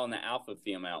alpha male and the alpha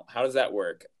female? How does that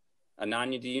work?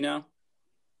 Ananya, do you know?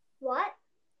 What?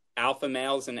 Alpha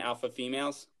males and alpha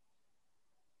females?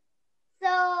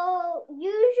 So,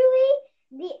 usually,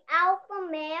 the alpha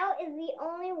male is the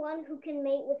only one who can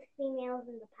mate with females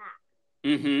in the pack.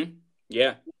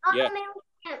 Yeah. Alpha males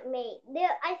can't mate.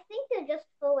 I think they're just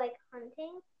for, like,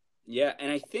 hunting. Yeah,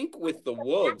 and I think with the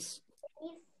wolves...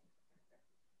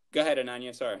 Go ahead,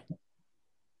 Ananya, sorry.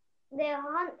 They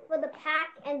hunt for the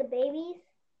pack and the babies.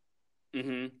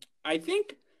 I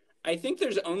think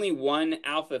there's only one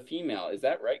alpha female. Is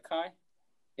that right, Kai?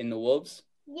 In the wolves?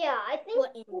 Yeah, I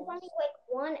think there's only like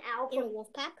one alpha in a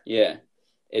wolf pack. Yeah,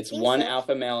 it's one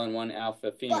alpha male and one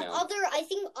alpha female. But other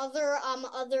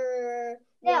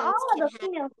yeah, all can of the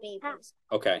female babies.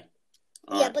 Okay.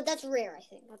 Yeah, but that's rare. I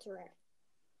think that's rare.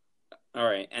 All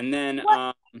right, and then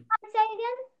say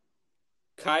again?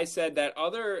 Kai said that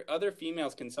other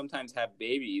females can sometimes have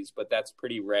babies, but that's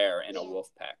pretty rare in a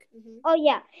wolf pack. Oh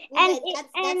yeah, and that's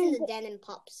in the den and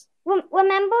pups.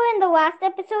 Remember in the last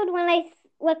episode when I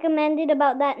recommended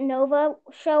about that Nova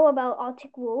show about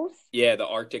Arctic wolves? Yeah, the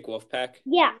Arctic wolf pack.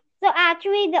 Yeah. So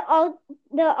actually, the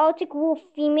Arctic wolf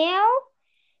female.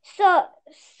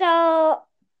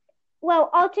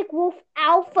 Arctic wolf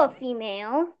alpha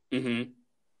female. Mm-hmm.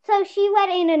 So she let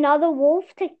in another wolf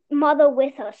to mother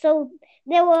with her. So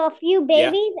there were a few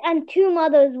babies, and 2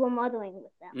 mothers were mothering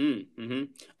with them. Mm-hmm.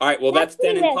 All right, well, that's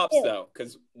Den and Pups, though,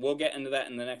 because we'll get into that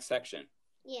in the next section.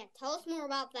 Yeah, tell us more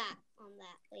about that on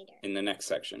that later. In the next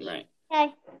section, right?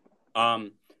 Okay.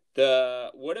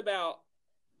 What about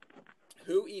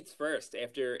who eats first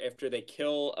after they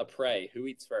kill a prey? Who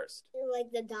eats first?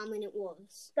 Like the dominant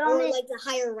wolves, or like the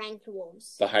higher ranked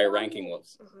wolves. The higher ranking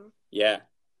wolves. Yeah.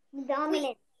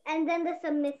 Dominant, and then the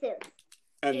submissive.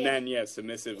 And then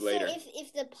submissive later. So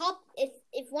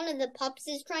if one of the pups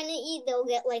is trying to eat, they'll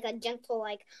get like a gentle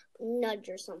like nudge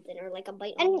or something, or like a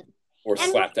bite on them. Or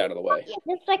slapped out of the way.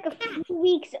 Just like a few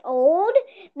weeks old,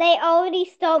 they already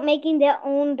start making their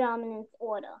own dominance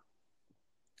order.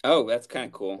 Oh, that's kind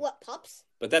of cool. What, pups?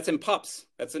 But that's in Pups.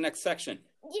 That's the next section.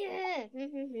 Yeah.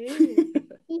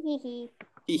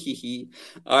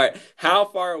 All right. How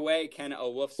far away can a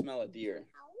wolf smell a deer?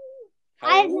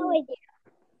 I have no idea.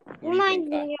 Remind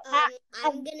me.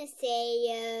 I'm gonna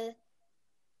say.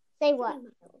 Say what?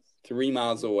 3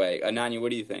 miles away. Ananya, what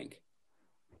do you think?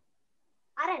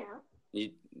 I don't know.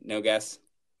 You no guess?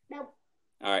 Nope.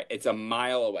 All right, it's 1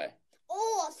 mile away.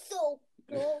 Oh, so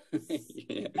close. It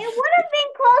would have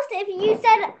been close if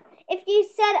you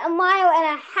said 1.5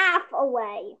 miles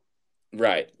away.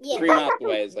 Right. Yeah. 3 miles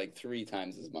away is like 3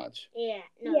 times as much. Yeah.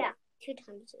 No, yeah. 2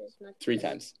 times as much. 3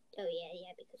 times. Oh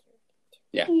yeah, because.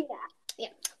 Yeah.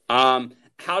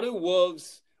 How do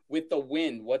wolves with the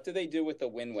wind? What do they do with the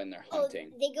wind when they're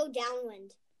hunting? They go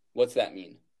downwind. What's that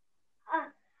mean? I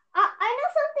know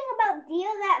something about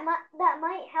deer that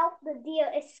might help the deer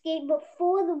escape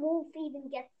before the wolf even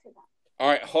gets to them. All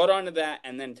right, hold on to that,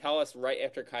 and then tell us right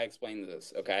after Kai explains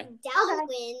this, okay?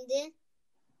 Downwind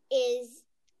is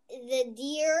the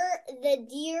deer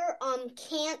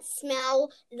can't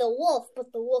smell the wolf,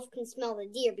 but the wolf can smell the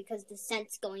deer because the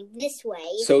scent's going this way.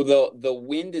 So the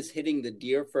wind is hitting the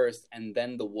deer first and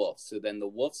then the wolf. So then the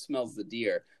wolf smells the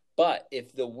deer. But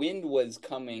if the wind was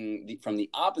coming from the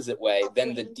opposite way,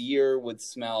 then the deer would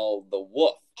smell the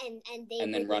wolf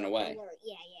and then run away.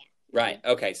 Yeah. Right.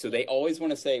 Okay. So they always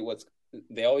want to stay what's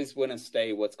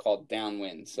called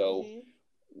downwind. So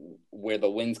where the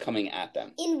wind's coming at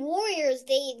them. In Warriors,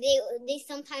 they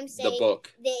sometimes say the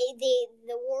book.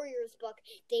 The Warriors book.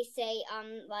 They say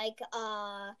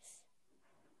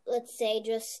let's say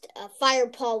just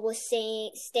Firepaw was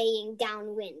staying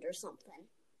downwind or something.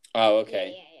 Oh,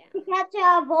 okay. Yeah. To catch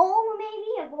a vole,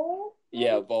 maybe a vole.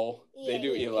 Yeah, a vole. They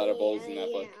do eat a lot of voles in that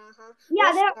book.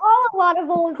 Yeah, there are a lot of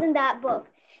voles in that book.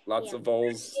 Lots of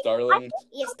voles, starlings.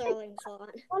 Yeah, starlings a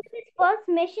lot. One of his first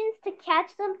missions to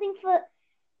catch something for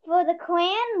the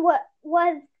clan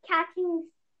was catching.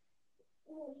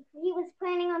 He was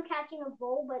planning on catching a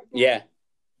vole, but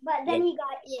then he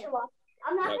got interrupted.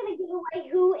 I'm not going to give away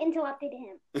who interrupted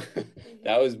him.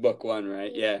 That was book 1,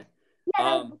 right? Yeah. Yeah.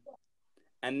 That was book 1.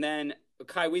 And then,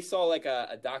 Kai, we saw like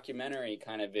a documentary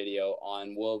kind of video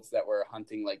on wolves that were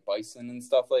hunting like bison and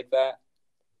stuff like that.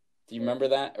 Do you remember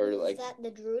that? Or like was that the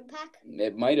Druid pack?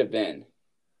 It might have been.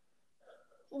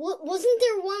 Wasn't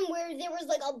there one where there was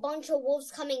like a bunch of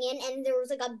wolves coming in and there was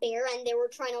like a bear and they were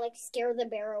trying to like scare the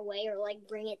bear away or like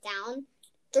bring it down?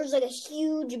 There was like a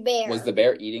huge bear. Was the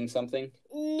bear eating something?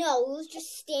 No, it was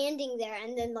just standing there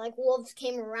and then like wolves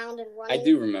came around and running. I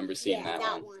do remember seeing that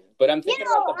one. But I'm thinking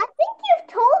I think you've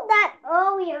told that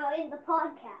earlier in the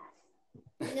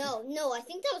podcast. No, I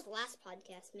think that was last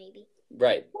podcast maybe.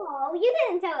 Right. Well, you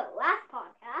didn't tell it last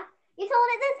podcast. You told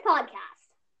it this podcast.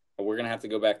 We're going to have to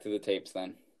go back to the tapes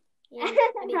then. Yeah.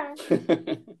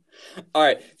 All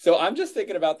right. So I'm just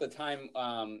thinking about the time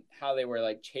how they were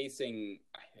like chasing.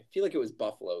 I feel like it was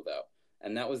buffalo though,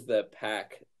 and that was the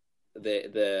pack,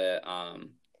 the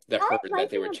herd that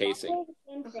they were chasing.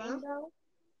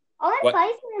 Aren't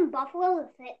bison and buffalo the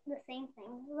same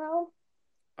thing though?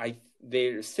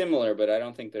 They're similar, but I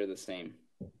don't think they're the same.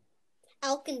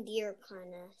 Elk and deer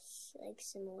kind of like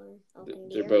similar.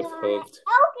 They're both hoofed.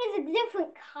 Elk is a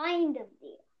different kind of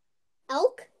deer.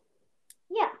 Elk?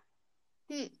 Yeah.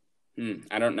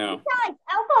 I don't know. Besides,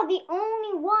 elk are the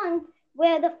only ones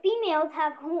where the females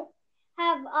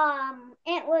have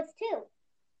antlers too.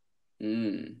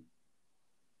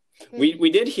 We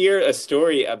did hear a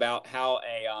story about how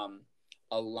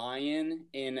a lion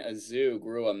in a zoo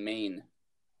grew a mane,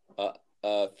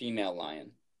 a female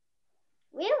lion.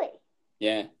 Really?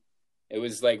 Yeah, it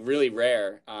was like really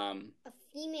rare. A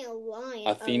female lion.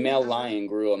 A female lion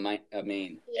grew a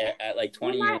mane at like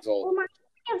 20 years old. Reminds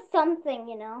me of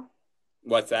something,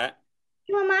 What's that?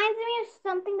 It reminds me of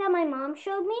something that my mom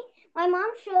showed me. My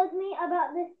mom showed me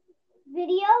about this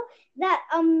video that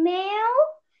a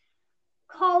male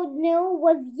called New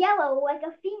was yellow like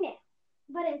a female.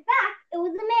 But in fact, it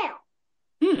was a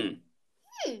male.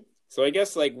 So I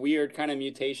guess like weird kind of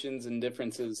mutations and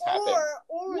differences happen.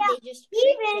 Or Yeah, they just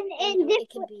even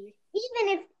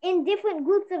if in different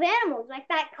groups of animals, like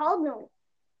that cardinal.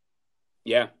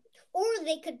 Yeah. Or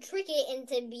they could trick it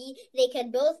into they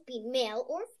could both be male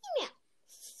or female.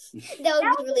 That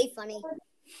would be really funny.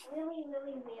 Really,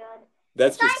 really weird.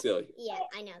 That's just silly. Yeah,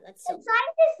 I know. That's The so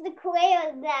scientists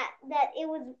declare that it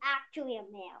was actually a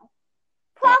male.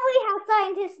 Probably how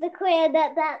scientists declare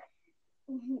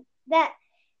that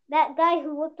guy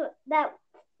who looked that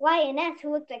lioness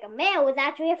who looked like a male was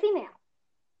actually a female.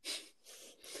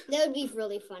 That would be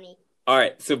really funny. All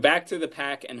right, so back to the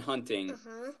pack and hunting.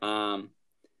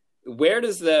 Where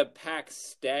does the pack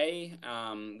stay?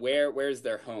 Where's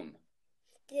their home?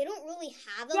 They don't really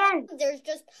have a home. There's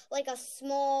just like a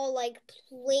small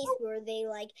place where they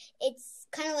it's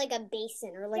kind of like a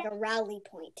basin or like a rally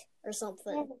point or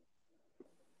something.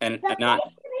 And The not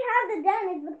place where they have the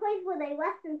den is the place where they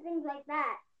rest and things like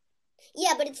that.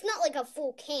 Yeah, but it's not like a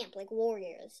full camp like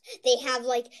warriors. They have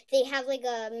a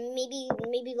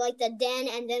maybe like the den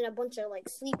and then a bunch of like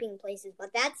sleeping places,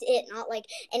 but that's it. Not like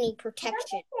any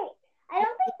protection. I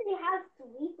don't think they have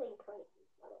sleeping places,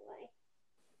 by the way.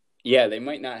 Yeah, they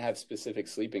might not have specific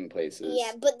sleeping places.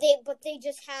 Yeah, but they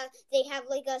just have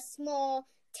like a small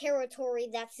territory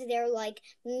that's their like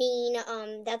main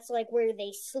that's like where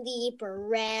they sleep or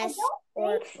rest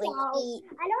or like eat.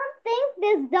 I don't think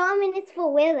there's dominance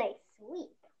for where they sleep.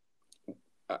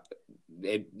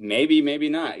 Maybe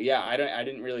not. Yeah, I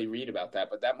didn't really read about that,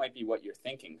 but that might be what you're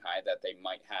thinking, Kai, that they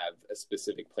might have a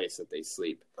specific place that they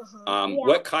sleep.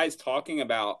 What Kai's talking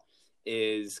about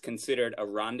is considered a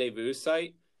rendezvous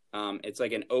site. It's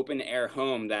like an open air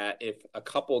home that if a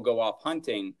couple go off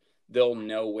hunting, they'll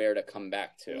know where to come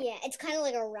back to. Yeah, it's kind of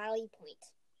like a rally point.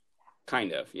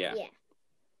 Kind of, yeah.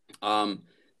 Yeah.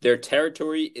 Their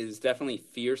territory is definitely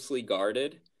fiercely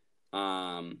guarded.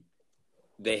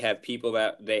 They'll have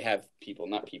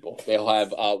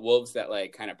wolves that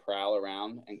like kind of prowl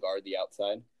around and guard the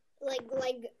outside. Like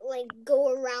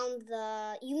go around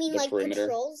you mean the like perimeter.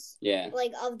 Patrols? Yeah.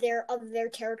 Like of their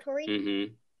territory?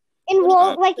 Mm-hmm. In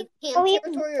the camp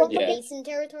territory or the basin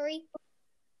territory?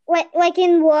 Like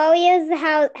in Warriors,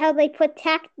 how they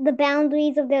protect the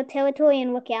boundaries of their territory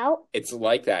and look out? It's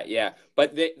like that, yeah.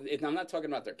 But I'm not talking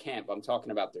about their camp. I'm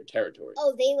talking about their territory.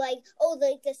 Oh, they like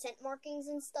the scent markings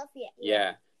and stuff? Yeah.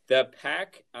 Yeah. The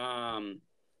pack,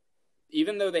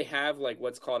 even though they have like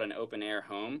what's called an open air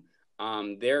home,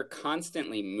 they're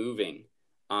constantly moving.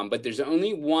 But there's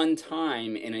only one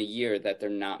time in a year that they're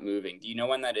not moving. Do you know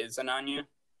when that is, Ananya?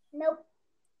 Nope.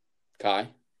 Kai?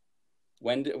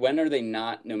 When are they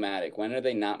not nomadic? When are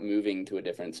they not moving to a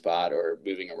different spot or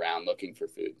moving around looking for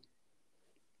food?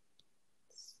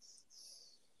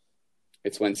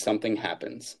 It's when something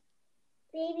happens.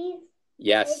 Babies?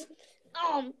 Yes.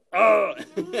 Oh!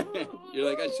 You're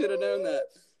like, I should have known that.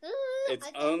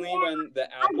 It's only when the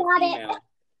alpha female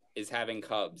is having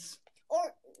cubs.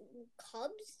 Or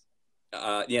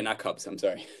cubs? Yeah, not cubs. I'm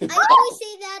sorry. I always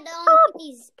say that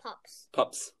Whitney's pups.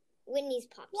 Pups. Whitney's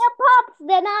pups. Yeah, pups.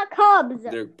 They're not cubs.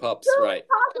 They're pups, right?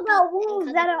 Talk about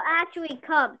wolves that are actually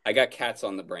cubs. I got cats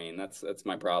on the brain. That's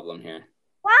my problem here.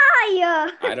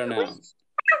 Why? I don't know. That's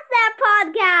that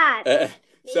podcast.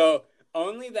 So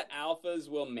only the alphas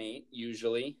will mate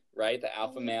usually, right? The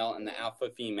alpha male and the alpha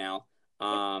female.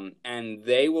 And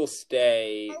they will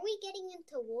stay. Are we getting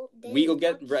into wolf? We'll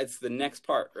get. It's the next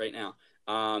part right now.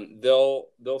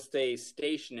 They'll stay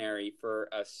stationary for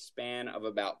a span of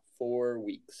about 4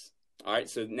 weeks. All right.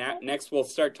 So next we'll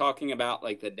start talking about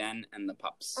like the den and the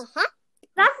pups.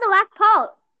 That's the last part.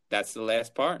 That's the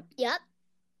last part. Yep.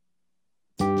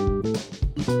 All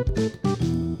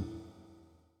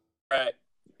right.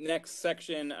 Next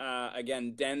section.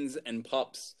 Again, dens and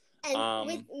pups.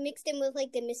 And mixed in with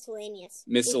like the miscellaneous.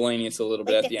 Miscellaneous a little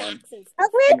bit at the end. A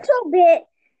little bit.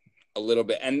 A little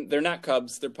bit. And they're not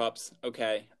cubs, they're pups.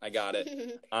 Okay, I got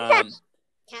it.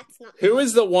 Cat's not. Who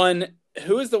is the one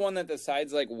that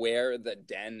decides like where the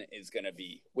den is gonna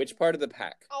be? Which part of the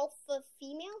pack? Alpha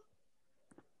female?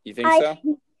 You think so?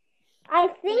 I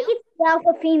think it's the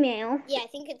alpha female. Yeah, I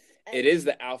think it's it is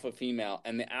the alpha female,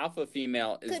 and the alpha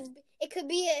female is it could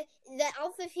be the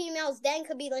alpha female's den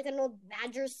could be like an old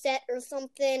badger set or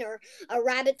something, or a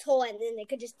rabbit hole, and then they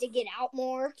could just dig it out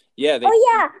more. Yeah.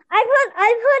 I've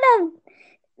heard of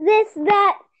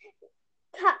that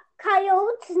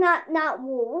coyotes, not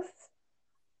wolves.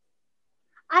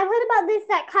 I read about this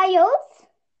that coyotes.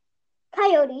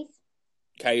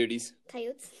 Coyotes.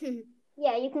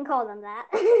 Yeah, you can call them that.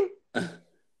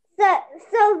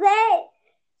 so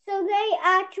they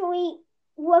actually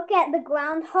look at the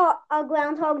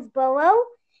groundhog's burrow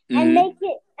and make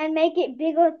it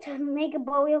bigger to make a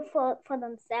burrow for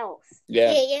themselves.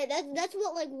 Yeah. That's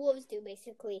what like wolves do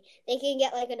basically. They can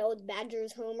get like an old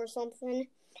badger's home or something,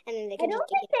 and then they can. I don't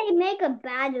think they make a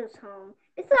badger's home.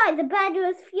 Besides, the badger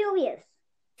is furious.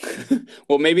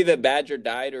 Well, maybe the badger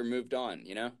died or moved on.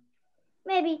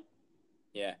 Maybe.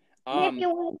 Yeah. Maybe it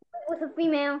was a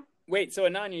female. Wait, so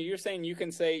Ananya, you're saying you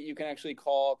can actually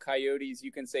call coyotes,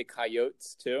 you can say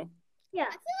coyotes too? Yeah.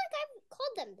 I feel like I've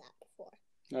called them that before.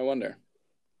 I wonder.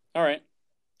 All right.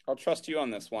 I'll trust you on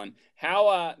this one.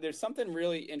 How there's something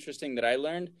really interesting that I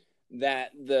learned,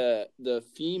 that the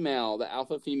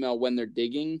alpha female, when they're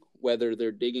digging, whether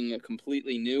they're digging a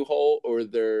completely new hole or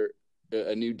they're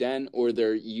a new den or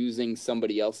they're using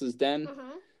somebody else's den,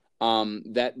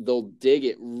 that they'll dig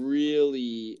it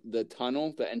really, the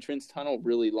entrance tunnel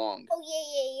really long. Oh,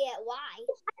 yeah. Why?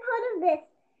 I've heard of this.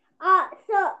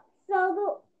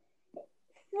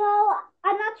 So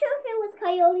I'm not sure if it was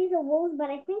coyotes or wolves, but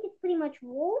I think it's pretty much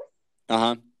wolves. They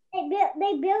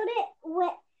build it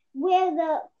where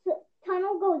the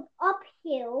tunnel goes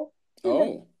uphill to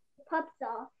the pups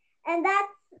are, and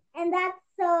that's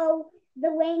so the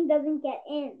rain doesn't get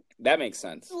in. That makes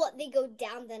sense. What, they go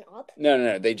down then up?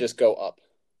 No, they just go up.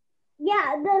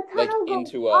 Yeah, the tunnel goes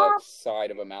into a side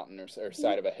of a mountain or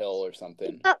side of a hill or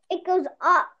something. It goes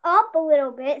up a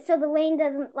little bit, so the rain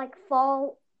doesn't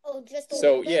fall. Oh, just a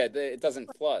little bit? Yeah, it doesn't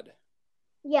flood.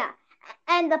 Yeah,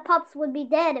 and the pups would be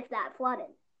dead if that flooded.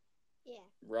 Yeah.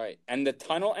 Right, and the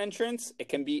tunnel entrance, it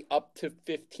can be up to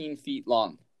 15 feet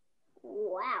long.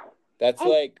 Wow. That's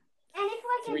and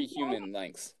if 3 human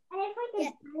lengths. And if a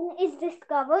den is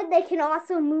discovered, they can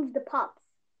also move the pups.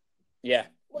 Yeah.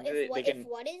 If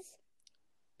what is?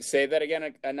 Say that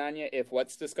again, Ananya. If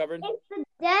what's discovered? If the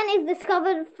den is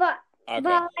discovered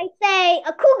by, say,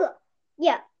 a cougar.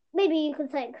 Yeah, maybe you could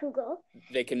say a cougar.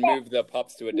 They can move the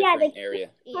pups to a different area.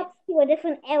 Pups to a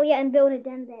different area and build a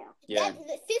den there. Yeah. 15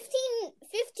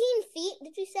 feet,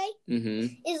 did you say?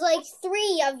 Mm-hmm. Is like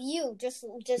 3 of you. Just.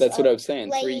 That's what I was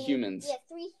saying. 3 humans. Yeah,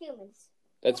 3 humans.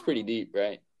 That's pretty deep,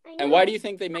 right? And why do you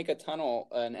think they make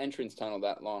an entrance tunnel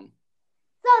that long?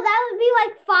 So that would be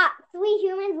like 3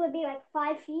 humans would be like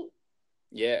 5 feet.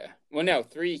 Yeah. Well, no,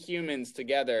 3 humans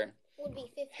together, would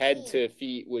be 15. Head to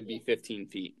feet would be 15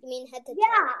 feet. You mean head to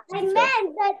Yeah, I meant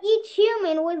that each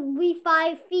human would be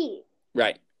 5 feet.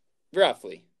 Right.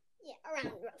 Roughly. Yeah,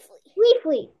 around roughly.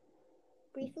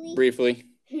 Briefly.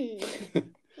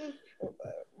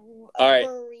 All right.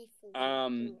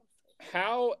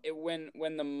 How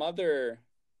when the mother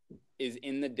is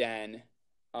in the den,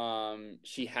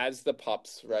 she has the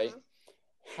pups, right? Uh-huh.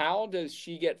 How does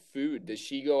she get food? Does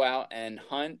she go out and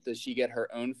hunt? Does she get her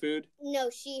own food? No,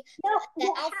 the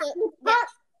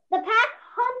pack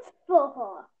hunts for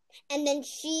her. And then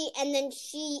she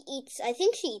eats. I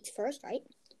think she eats first, right?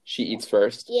 She eats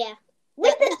first. Yeah.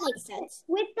 That makes sense.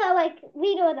 With the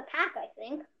leader of the pack, I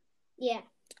think. Yeah.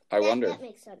 I wonder. That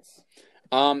makes sense.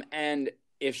 And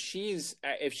if she's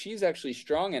actually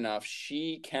strong enough,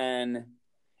 she can,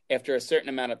 after a certain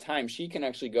amount of time, she can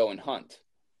actually go and hunt.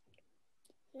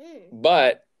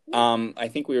 But I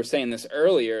think we were saying this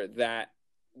earlier, that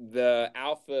the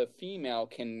alpha female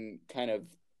can kind of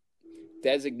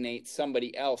designate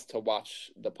somebody else to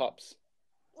watch the pups.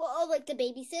 Well, like the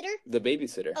babysitter? The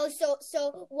babysitter. Oh,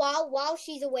 so while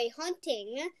she's away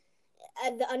hunting,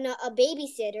 a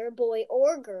babysitter, boy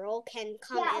or girl, can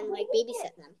come and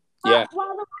babysit them. Yeah.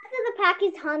 While the rest of the pack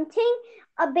is hunting,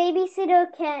 a babysitter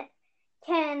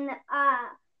can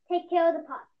take care of the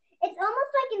pups. It's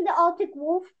almost like in the Arctic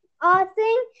wolf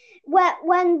thing, where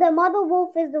when the mother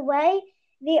wolf is away,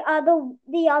 the other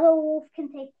wolf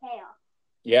can take care.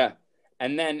 Yeah,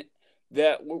 and then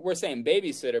we're saying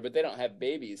babysitter, but they don't have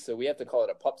babies, so we have to call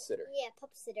it a pup sitter. Yeah, pup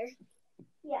sitter.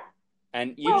 Yeah.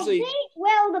 And usually,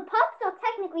 the pups are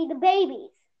technically the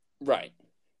babies. Right.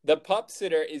 The pup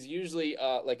sitter is usually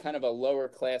like kind of a lower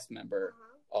class member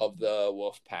of the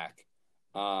wolf pack.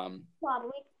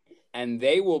 Probably. And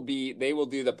they will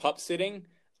do the pup sitting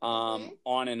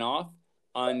on and off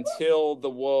until the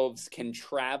wolves can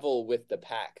travel with the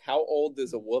pack. How old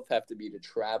does a wolf have to be to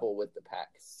travel with the pack?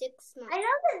 6 months. I know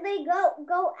that they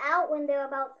go out when they're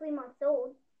about 3 months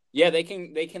old. Yeah, they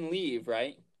can leave,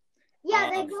 right? Yeah,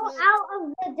 they go out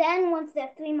of the den once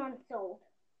they're 3 months old.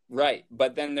 Right,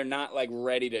 but then they're not like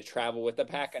ready to travel with the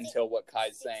pack until what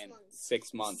Kai's saying,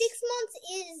 6 months. 6 months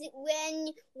is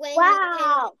when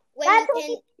Wow, that's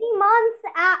only 3 months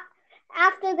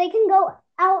after they can go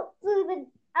out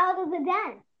of the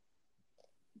den.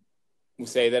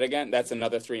 Say that again. That's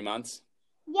another 3 months.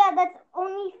 Yeah, that's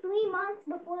only 3 months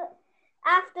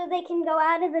after they can go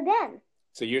out of the den.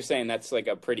 So you're saying that's like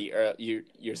a pretty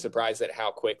you're surprised at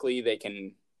how quickly they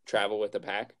can travel with the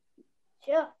pack?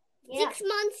 Sure. Yeah. 6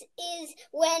 months is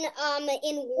when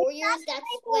in Warriors that's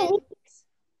when.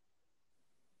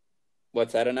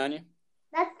 What's that, Ananya?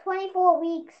 That's 24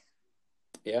 weeks.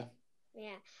 Yeah.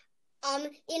 Yeah.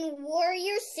 In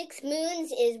Warriors, 6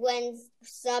 moons is when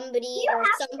somebody or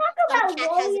some cat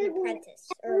has an apprentice.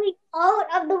 All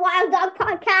of the Wild Dog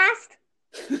podcast.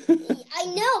 I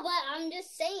know, but I'm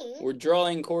just saying. We're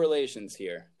drawing correlations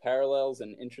here, parallels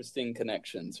and interesting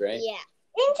connections, right? Yeah.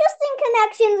 Interesting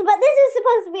connections, but this is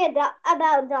supposed to be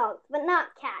about dogs, but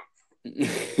not cats.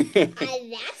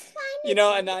 That's fine. You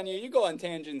know, Ananya, you go on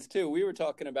tangents too. We were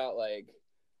talking about like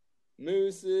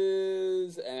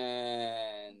mooses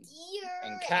and deer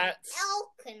and cats, and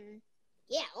elk, and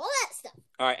yeah, all that stuff.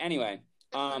 All right. Anyway,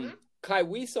 Kai,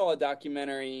 we saw a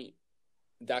documentary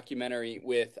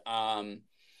with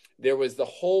there was the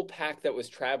whole pack that was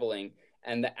traveling,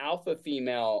 and the alpha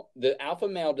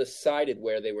male decided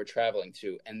where they were traveling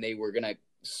to, and they were gonna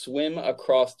swim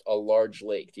across a large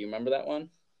lake. Do you remember that one?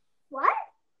 What?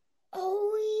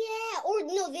 Oh yeah. Or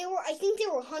no, I think they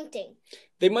were hunting.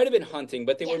 They might have been hunting,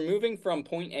 but they were moving from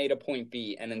point A to point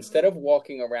B, and instead of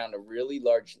walking around a really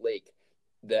large lake,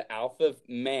 the alpha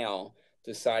male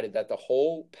decided that the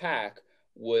whole pack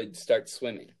would start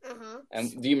swimming.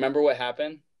 And do you remember what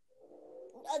happened?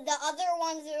 The other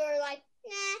ones were like,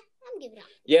 nah, I'm giving up.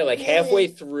 Yeah, like halfway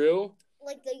through.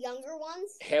 Like the younger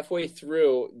ones? Halfway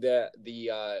through,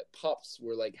 the pups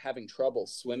were like having trouble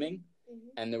swimming.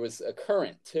 And there was a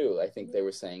current too, I think they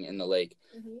were saying, in the lake.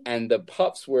 And the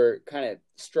pups were kind of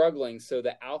struggling, so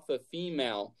the alpha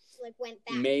female went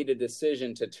back. Made a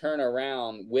decision to turn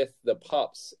around with the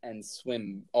pups and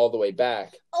swim all the way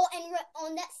back. Oh, and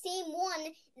on that same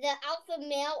one, the alpha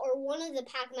male or one of the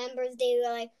pack members, they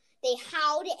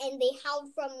howled, and they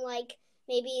howled from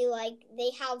maybe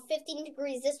they howled 15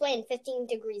 degrees this way and 15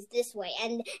 degrees this way,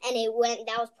 and it went.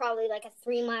 That was probably like a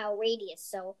 3-mile radius.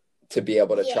 So to be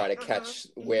able to try to catch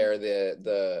where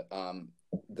the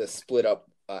split up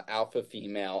alpha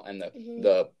female and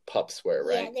the pups were,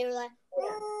 right? Yeah, they were like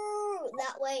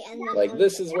that way, and then like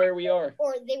this is where we are.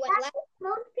 Or they went left.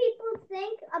 Most people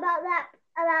think about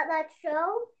that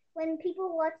show. When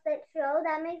people watch that show,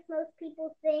 that makes most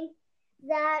people think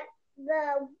that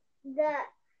the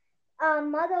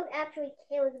mother actually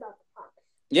cares about the pups.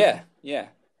 Yeah,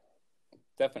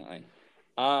 definitely.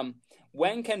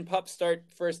 When can pups start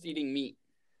first eating meat?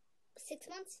 6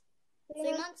 months?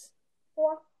 3 months?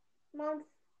 4 months?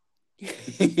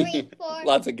 3, 4.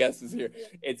 Lots of guesses here. Yeah.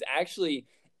 It's actually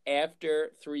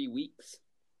after 3 weeks.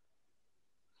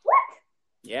 What?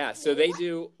 Yeah, so they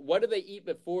do. What do they eat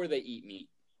before they eat meat?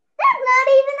 That's not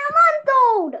even a month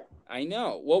old. I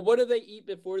know. Well, what do they eat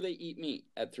before they eat meat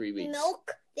at 3 weeks?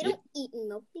 Milk. They don't eat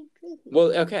milk. They drink milk.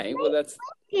 Well, okay. Well, that's.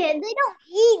 Yeah, they don't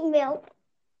eat milk.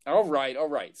 All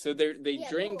right. So they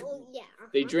drink.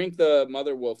 They drink the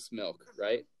mother wolf's milk,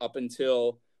 right? Up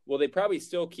until they probably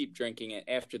still keep drinking it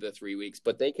after the 3 weeks,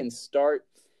 but they can start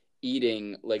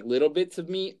eating like little bits of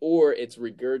meat, or it's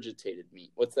regurgitated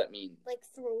meat. What's that mean? Like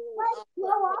throw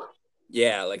up.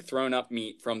 Yeah, like thrown up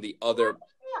meat from the other.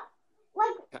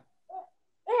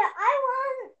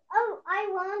 I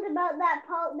learned about that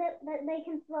part that they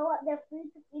can throw up their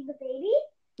food to feed the baby.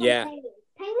 Yeah.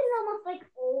 Penguins almost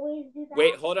always do that.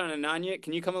 Wait, hold on, Ananya.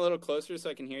 Can you come a little closer so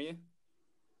I can hear you?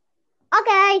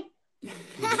 Okay.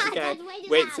 Okay.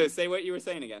 Wait, so say what you were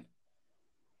saying again.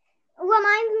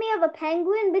 Reminds me of a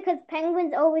penguin because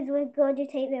penguins always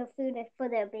regurgitate their food for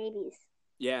their babies.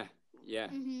 Yeah.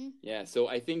 Yeah. So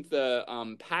I think the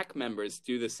pack members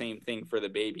do the same thing for the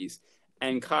babies.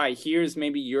 And Kai, here's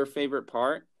maybe your favorite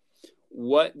part.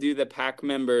 What do the pack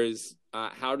members,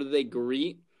 how do they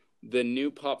greet the new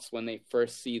pups when they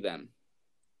first see them?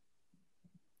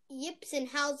 Yips and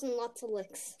howls and lots of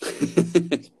licks.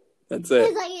 That's it.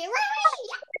 It's like,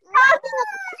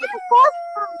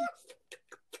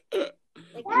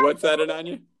 what's that,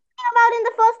 Ananya? About in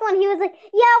the first one, he was like,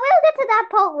 "Yeah, we'll get to that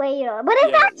part later." But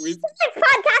it's actually 6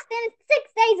 podcasts and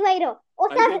 6 days later, or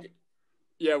 7.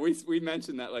 Yeah, we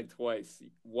mentioned that like twice.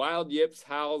 Wild yips,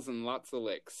 howls, and lots of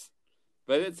licks.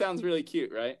 But it sounds really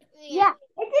cute, right? Yeah.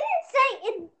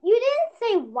 You didn't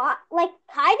say what. Like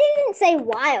Kai didn't say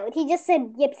wild. He just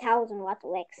said yips, howls, and lots of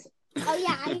licks. Oh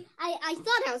yeah, I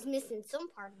thought I was missing some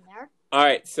part in there. All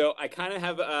right, so I kind of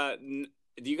have.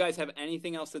 Do you guys have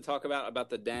anything else to talk about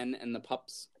the den and the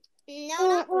pups? No,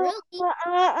 not really.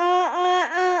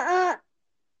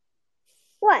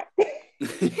 What?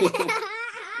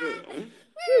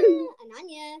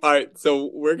 All right, so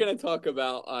we're gonna talk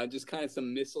about just kind of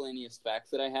some miscellaneous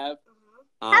facts that I have.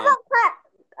 How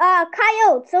about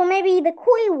coyotes? So maybe the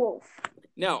coy wolf.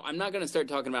 No, I'm not gonna start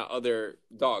talking about other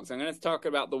dogs. I'm gonna talk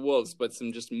about the wolves, but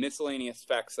some just miscellaneous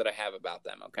facts that I have about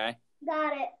them. Okay?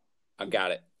 Got it. I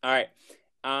got it. All right.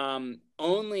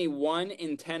 Only 1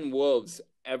 in 10 wolves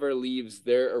ever leaves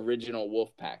their original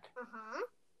wolf pack.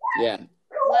 Yeah.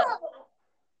 Cool.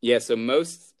 Yeah, so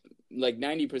most, like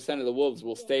 90% of the wolves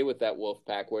will stay with that wolf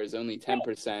pack, whereas only 10%. I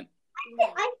think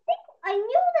I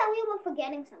knew that we were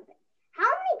forgetting something. How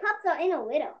many pups are in a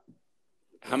litter?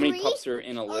 How many pups are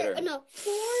in a litter? No,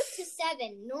 4 to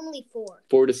 7. Normally 4.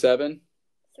 4 to 7?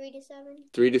 3 to 7.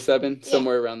 3 to 7? Yeah.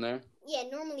 Somewhere around there? Yeah,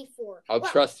 normally 4. I'll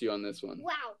trust you on this one.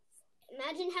 Wow.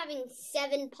 Imagine having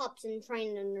 7 pups and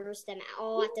trying to nurse them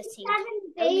all at the same time.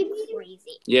 7 babies? That would be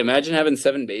crazy. Yeah, imagine having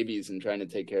 7 babies and trying to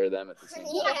take care of them at the same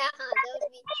time. Yeah, that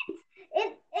would be...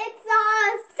 It's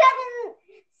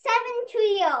seven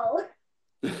trio.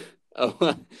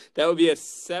 Oh, that would be a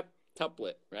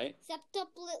septuplet, right?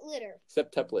 Septuplet litter.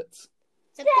 Septuplets.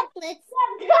 Septuplets.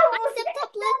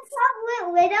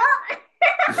 Septuplet litter.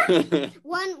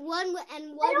 one, and one.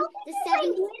 I don't The think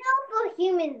seventh. litter for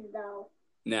humans though.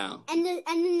 No. And then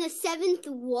the 7th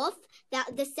wolf,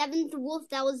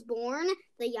 that was born,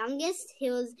 the youngest,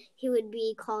 he would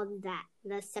be called that,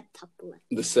 the septuplet.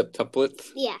 The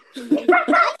septuplets? Yeah. Septuplet.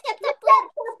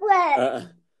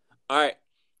 All right.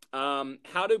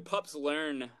 How do pups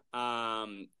learn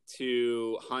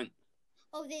to hunt?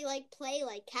 Oh, they play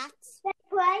like cats. They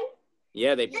play.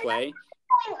 Yeah, they play.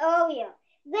 Earlier,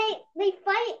 they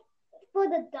fight for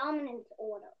the dominance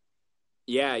order.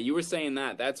 Yeah, you were saying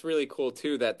that. That's really cool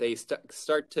too. That they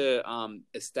start to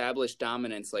establish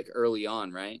dominance like early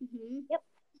on, right? Mm-hmm. Yep.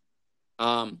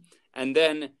 And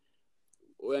then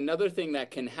another thing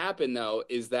that can happen though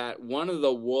is that one of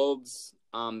the wolves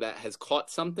that has caught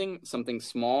something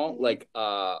small, mm-hmm. like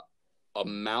a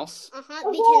mouse.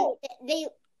 Because they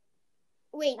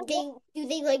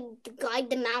guide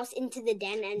the mouse into the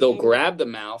den and they'll grab the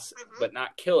mouse but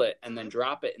not kill it and then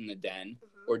drop it in the den.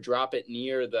 Or drop it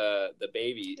near the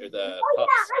baby or the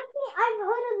pups. Yeah, I've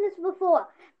heard of this before.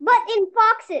 But in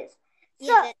foxes.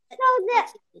 So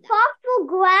the fox will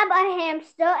grab a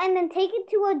hamster and then take it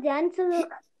to a den so the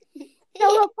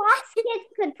fox kids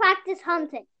could practice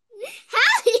hunting.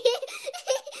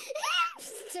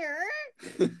 Hamster?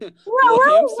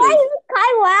 Why is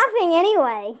Kai laughing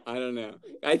anyway? I don't know.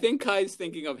 I think Kai's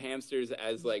thinking of hamsters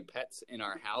as like pets in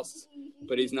our house,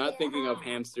 but he's not thinking of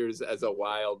hamsters as a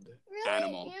wild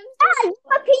animal.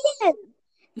 European.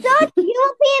 So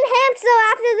European hamster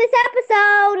after this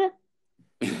episode.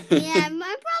 Yeah, I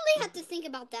probably have to think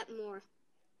about that more.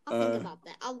 I'll think about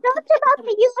that. Talk about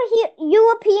the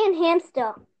European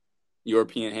hamster.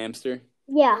 European hamster?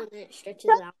 Yeah. Stretches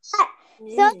out.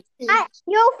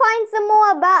 You'll find some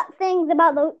more about things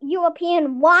about the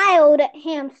European wild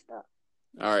hamster.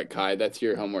 All right, Kai, that's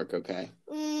your homework, okay?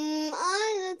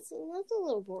 That's a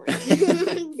little boring.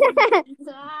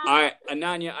 All right,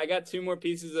 Ananya, I got 2 more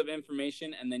pieces of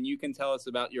information, and then you can tell us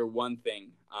about your one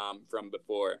thing from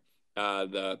before,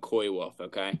 the coy wolf,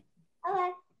 okay?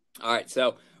 Okay. All right,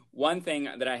 so one thing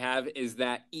that I have is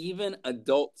that even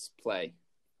adults play.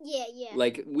 Yeah.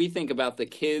 Like, we think about the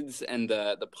kids and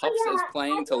the pups as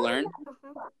playing to learn.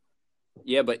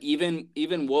 Yeah, but even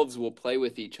wolves will play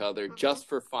with each other just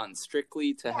for fun,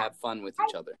 strictly to have fun with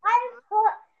each other.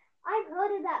 I've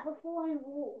heard of that before in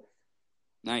wolves.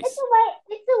 Nice. It's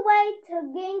a way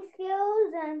to gain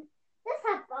skills and just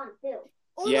have fun too.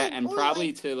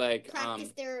 Probably to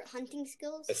practice their hunting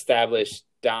skills, establish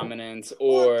dominance,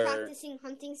 or practicing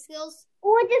hunting skills,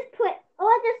 or just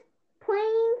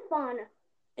playing fun.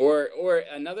 Or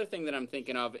another thing that I'm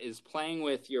thinking of is playing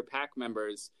with your pack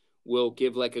members will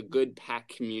give like a good pack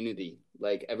community.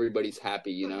 Like everybody's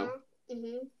happy, you know,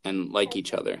 and like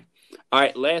each other. All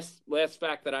right, last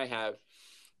fact that I have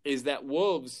is that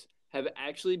wolves have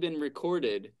actually been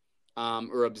recorded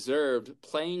or observed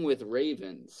playing with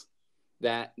ravens.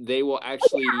 That they will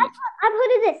actually. Yeah, I've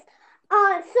heard of this.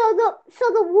 So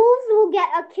the wolves will get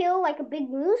a kill like a big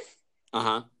moose.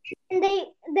 And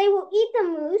they will eat the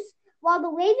moose while the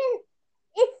raven.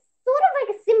 It's sort of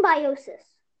like a symbiosis.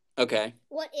 Okay.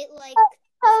 What it like?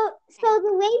 So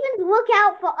the ravens look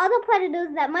out for other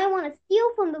predators that might want to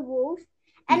steal from the wolves,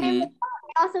 and then they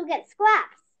also get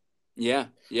scraps. Yeah,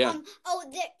 yeah.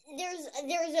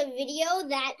 There's a video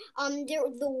that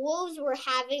the wolves were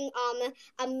having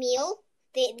a meal.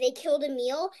 They killed a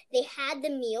meal. They had the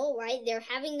meal, right? They're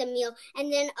having the meal,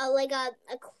 and then a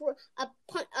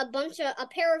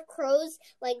pair of crows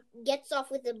like gets off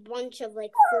with a bunch of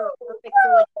like fur, perfect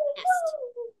for like a nest.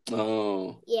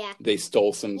 Oh. Yeah. They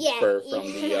stole some fur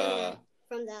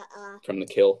from the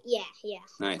kill. Yeah.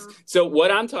 Nice. So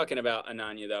what I'm talking about,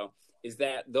 Ananya, though, is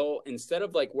that they'll, instead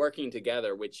of like working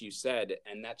together, which you said,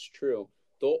 and that's true,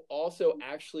 they'll also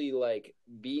actually like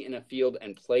be in a field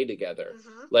and play together.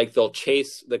 Like the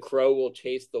crow will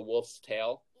chase the wolf's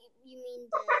tail. You mean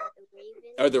the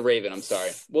raven? Or the raven, I'm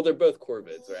sorry. Well, they're both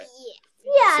corvids, right?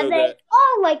 Yeah, so they're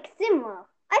all like similar.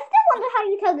 I still wonder how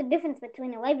you tell the difference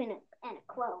between a raven and a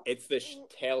crow. It's the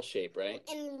tail shape, right?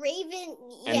 And raven,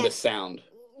 and the sound.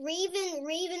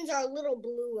 Ravens are a little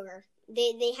bluer.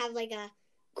 They have like a.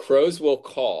 Crows will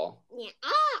call. Yeah.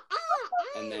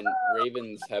 And then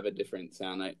ravens have a different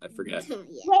sound. I forget. Yeah.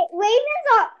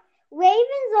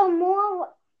 Ravens are more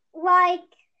like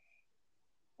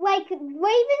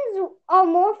ravens are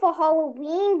more for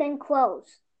Halloween than crows.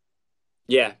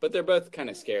 Yeah, but they're both kind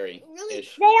of scary. Really?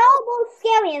 They are both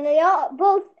scary, and they are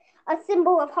both a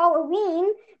symbol of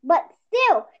Halloween. But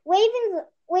still,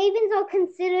 ravens are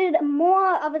considered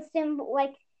more of a symbol.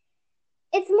 Like,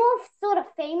 it's more sort of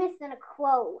famous than a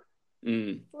crow.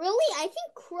 Mm. Really? I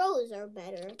think crows are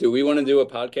better. Do we want to do a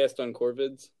podcast on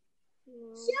corvids?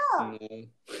 Sure.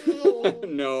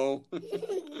 No.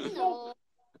 No.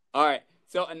 All right.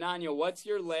 So, Ananya, what's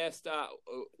your last,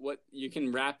 what you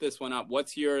can wrap this one up.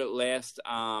 What's your last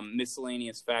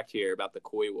miscellaneous fact here about the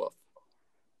koi wolf?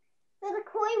 So the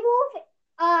koi wolf,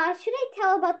 should I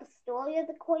tell about the story of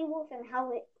the koi wolf and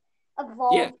how it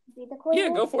evolved to be the koi wolf? Yeah,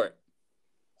 go for it.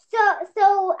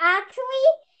 So actually,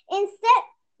 instead,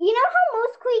 you know how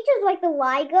most creatures like the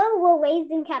liger were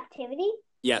raised in captivity?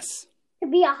 Yes. To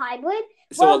be a hybrid?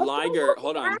 So a liger,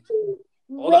 hold on.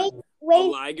 A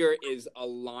liger is a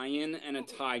lion and a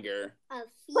tiger.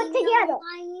 Put together.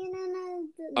 Lion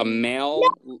and a male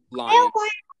lion.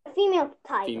 A female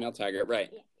tiger. Female tiger,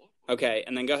 right. Okay,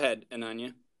 and then go ahead,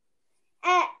 Ananya.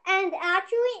 And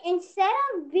actually, instead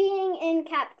of being in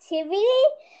captivity,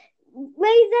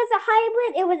 raised as a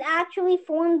hybrid, it was actually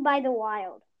formed by the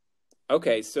wild.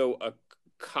 Okay, so a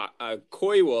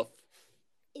koi wolf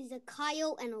is a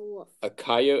coyote and a wolf. A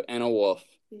coyote and a wolf.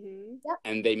 Mm-hmm. Yep.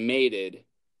 And they mated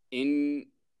in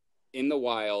the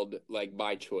wild, like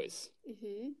by choice.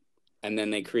 Mm-hmm. And then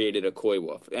they created a koi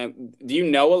wolf. And do you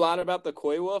know a lot about the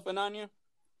koi wolf, Ananya?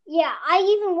 Yeah, I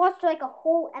even watched like a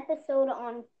whole episode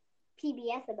on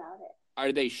PBS about it.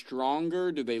 Are they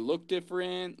stronger? Do they look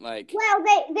different? Like, well,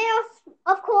 they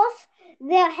are, of course,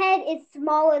 their head is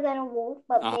smaller than a wolf,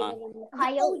 but bigger than the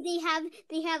coyote. Oh,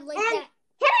 they have like that.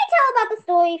 Can I tell about the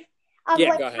story of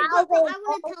go ahead. I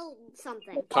want to tell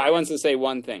something. Kai wants to say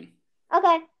one thing.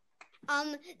 Okay.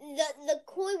 The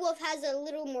koi wolf has a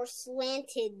little more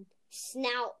slanted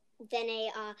snout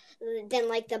than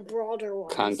like the broader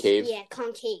ones. Concave? Yeah,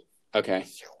 concave. Okay.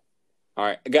 All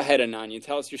right. Go ahead, Ananya.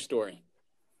 Tell us your story.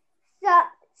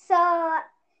 So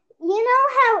you know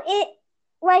how it,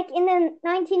 like in the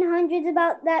 1900s,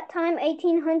 about that time,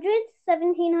 1800s,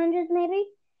 1700s maybe,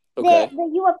 okay. the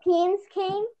Europeans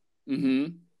came. Mm-hmm.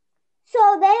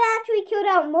 So they actually killed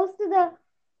out most of the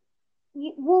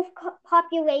wolf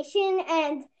population,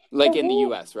 and like in the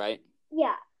U.S., right?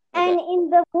 Yeah. Okay.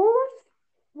 And the wolves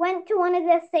went to one of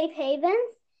their safe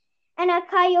havens, and a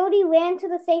coyote ran to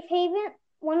the safe haven.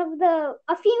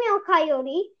 A female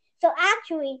coyote. So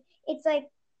actually, it's like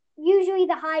usually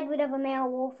the hybrid of a male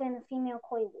wolf and a female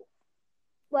koi wolf.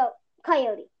 Well,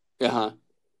 coyote. Uh-huh.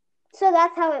 So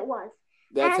that's how it was.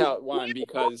 That's how it won,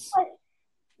 because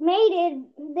mated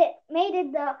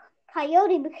the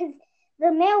coyote because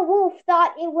the male wolf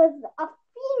thought it was a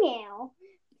female.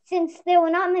 Since there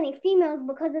were not many females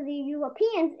because of the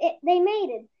Europeans, they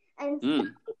mated and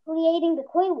started creating the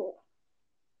koi wolf.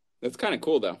 That's kind of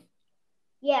cool, though.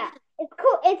 Yeah, it's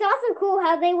cool. It's also cool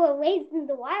how they were raised in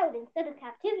the wild instead of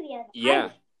captivity. Yeah.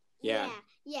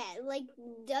 Like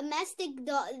domestic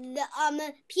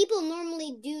people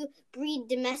normally do breed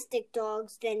domestic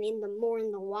dogs than more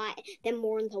in the wild.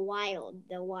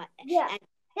 Yeah,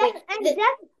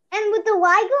 and with the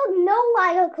liger, no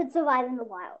liger could survive in the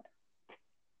wild.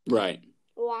 Right.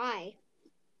 Why?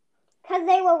 Because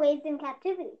they were raised in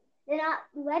captivity. They're not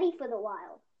ready for the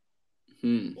wild.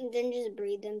 And then just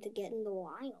breed them to get in the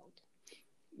wild.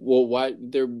 Well, why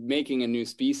they're making a new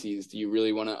species? Do you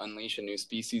really want to unleash a new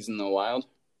species in the wild?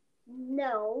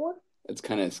 No. It's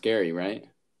kind of scary, right?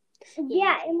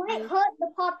 Yeah, it might hurt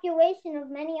the population of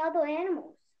many other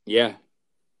animals. Yeah.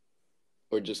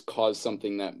 or just cause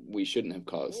something that we shouldn't have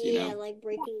caused, you know? Like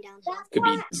breaking down. Could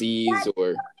be disease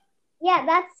or... Yeah,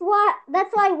 that's why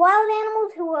wild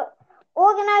animals who are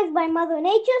organized by Mother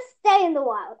Nature stay in the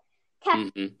wild.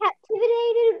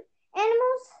 Captivated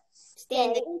animals stay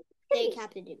in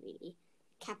captivity.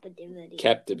 Captivated.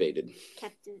 Captivated.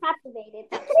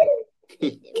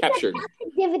 Captured.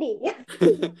 Captivity.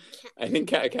 I think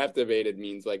captivated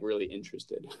means like really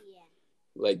interested. Yeah.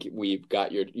 Like we've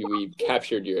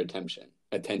captured your attention.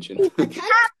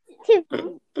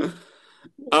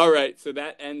 All right, so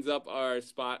that ends up our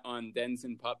spot on Dens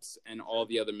and Pups and all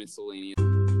the other miscellaneous.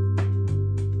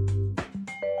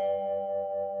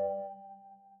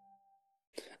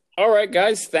 All right,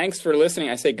 guys, thanks for listening.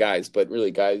 I say guys, but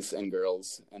really guys and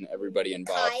girls and everybody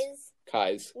involved.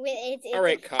 Kais. All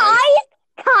right, Kais.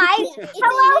 Kais.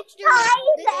 Hello,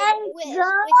 Kais and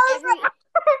girls.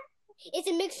 It's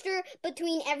a mixture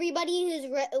between everybody who's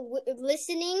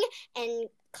listening and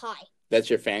Kai. That's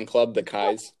your fan club, the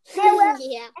Kais? Hello.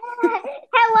 Yeah.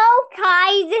 Hello,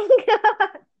 Kais and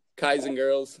girls. Kais and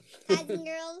girls. Kais and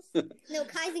girls. No,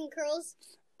 Kais and curls.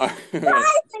 All right.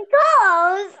 Kais and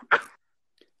girls.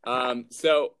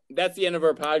 So that's the end of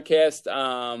our podcast.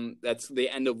 That's the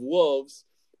end of Wolves,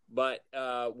 but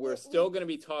we're still going to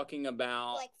be talking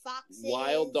about like foxes.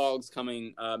 Wild dogs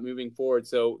coming moving forward.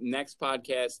 So the next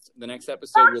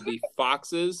episode will be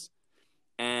foxes,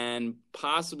 and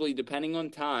possibly, depending on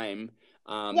time,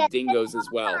 dingoes as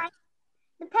well.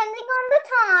 Depending on the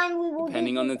time, we will.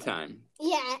 Depending on the time.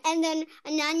 Yeah, and then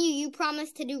Ananya, you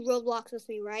promised to do Roblox with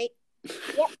me, right?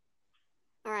 Yep.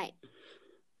 All right.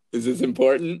 Is this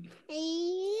important?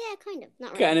 Yeah, kind of.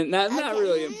 Not really. Kind of, not okay.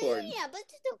 really important. Yeah, but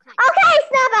still kind of. Okay,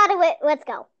 snap out of it. Let's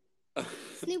go.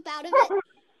 Snoop out of it.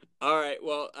 All right.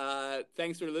 Well,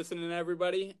 thanks for listening,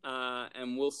 everybody.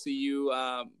 And we'll see you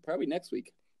probably next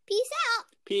week. Peace out.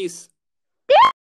 Peace.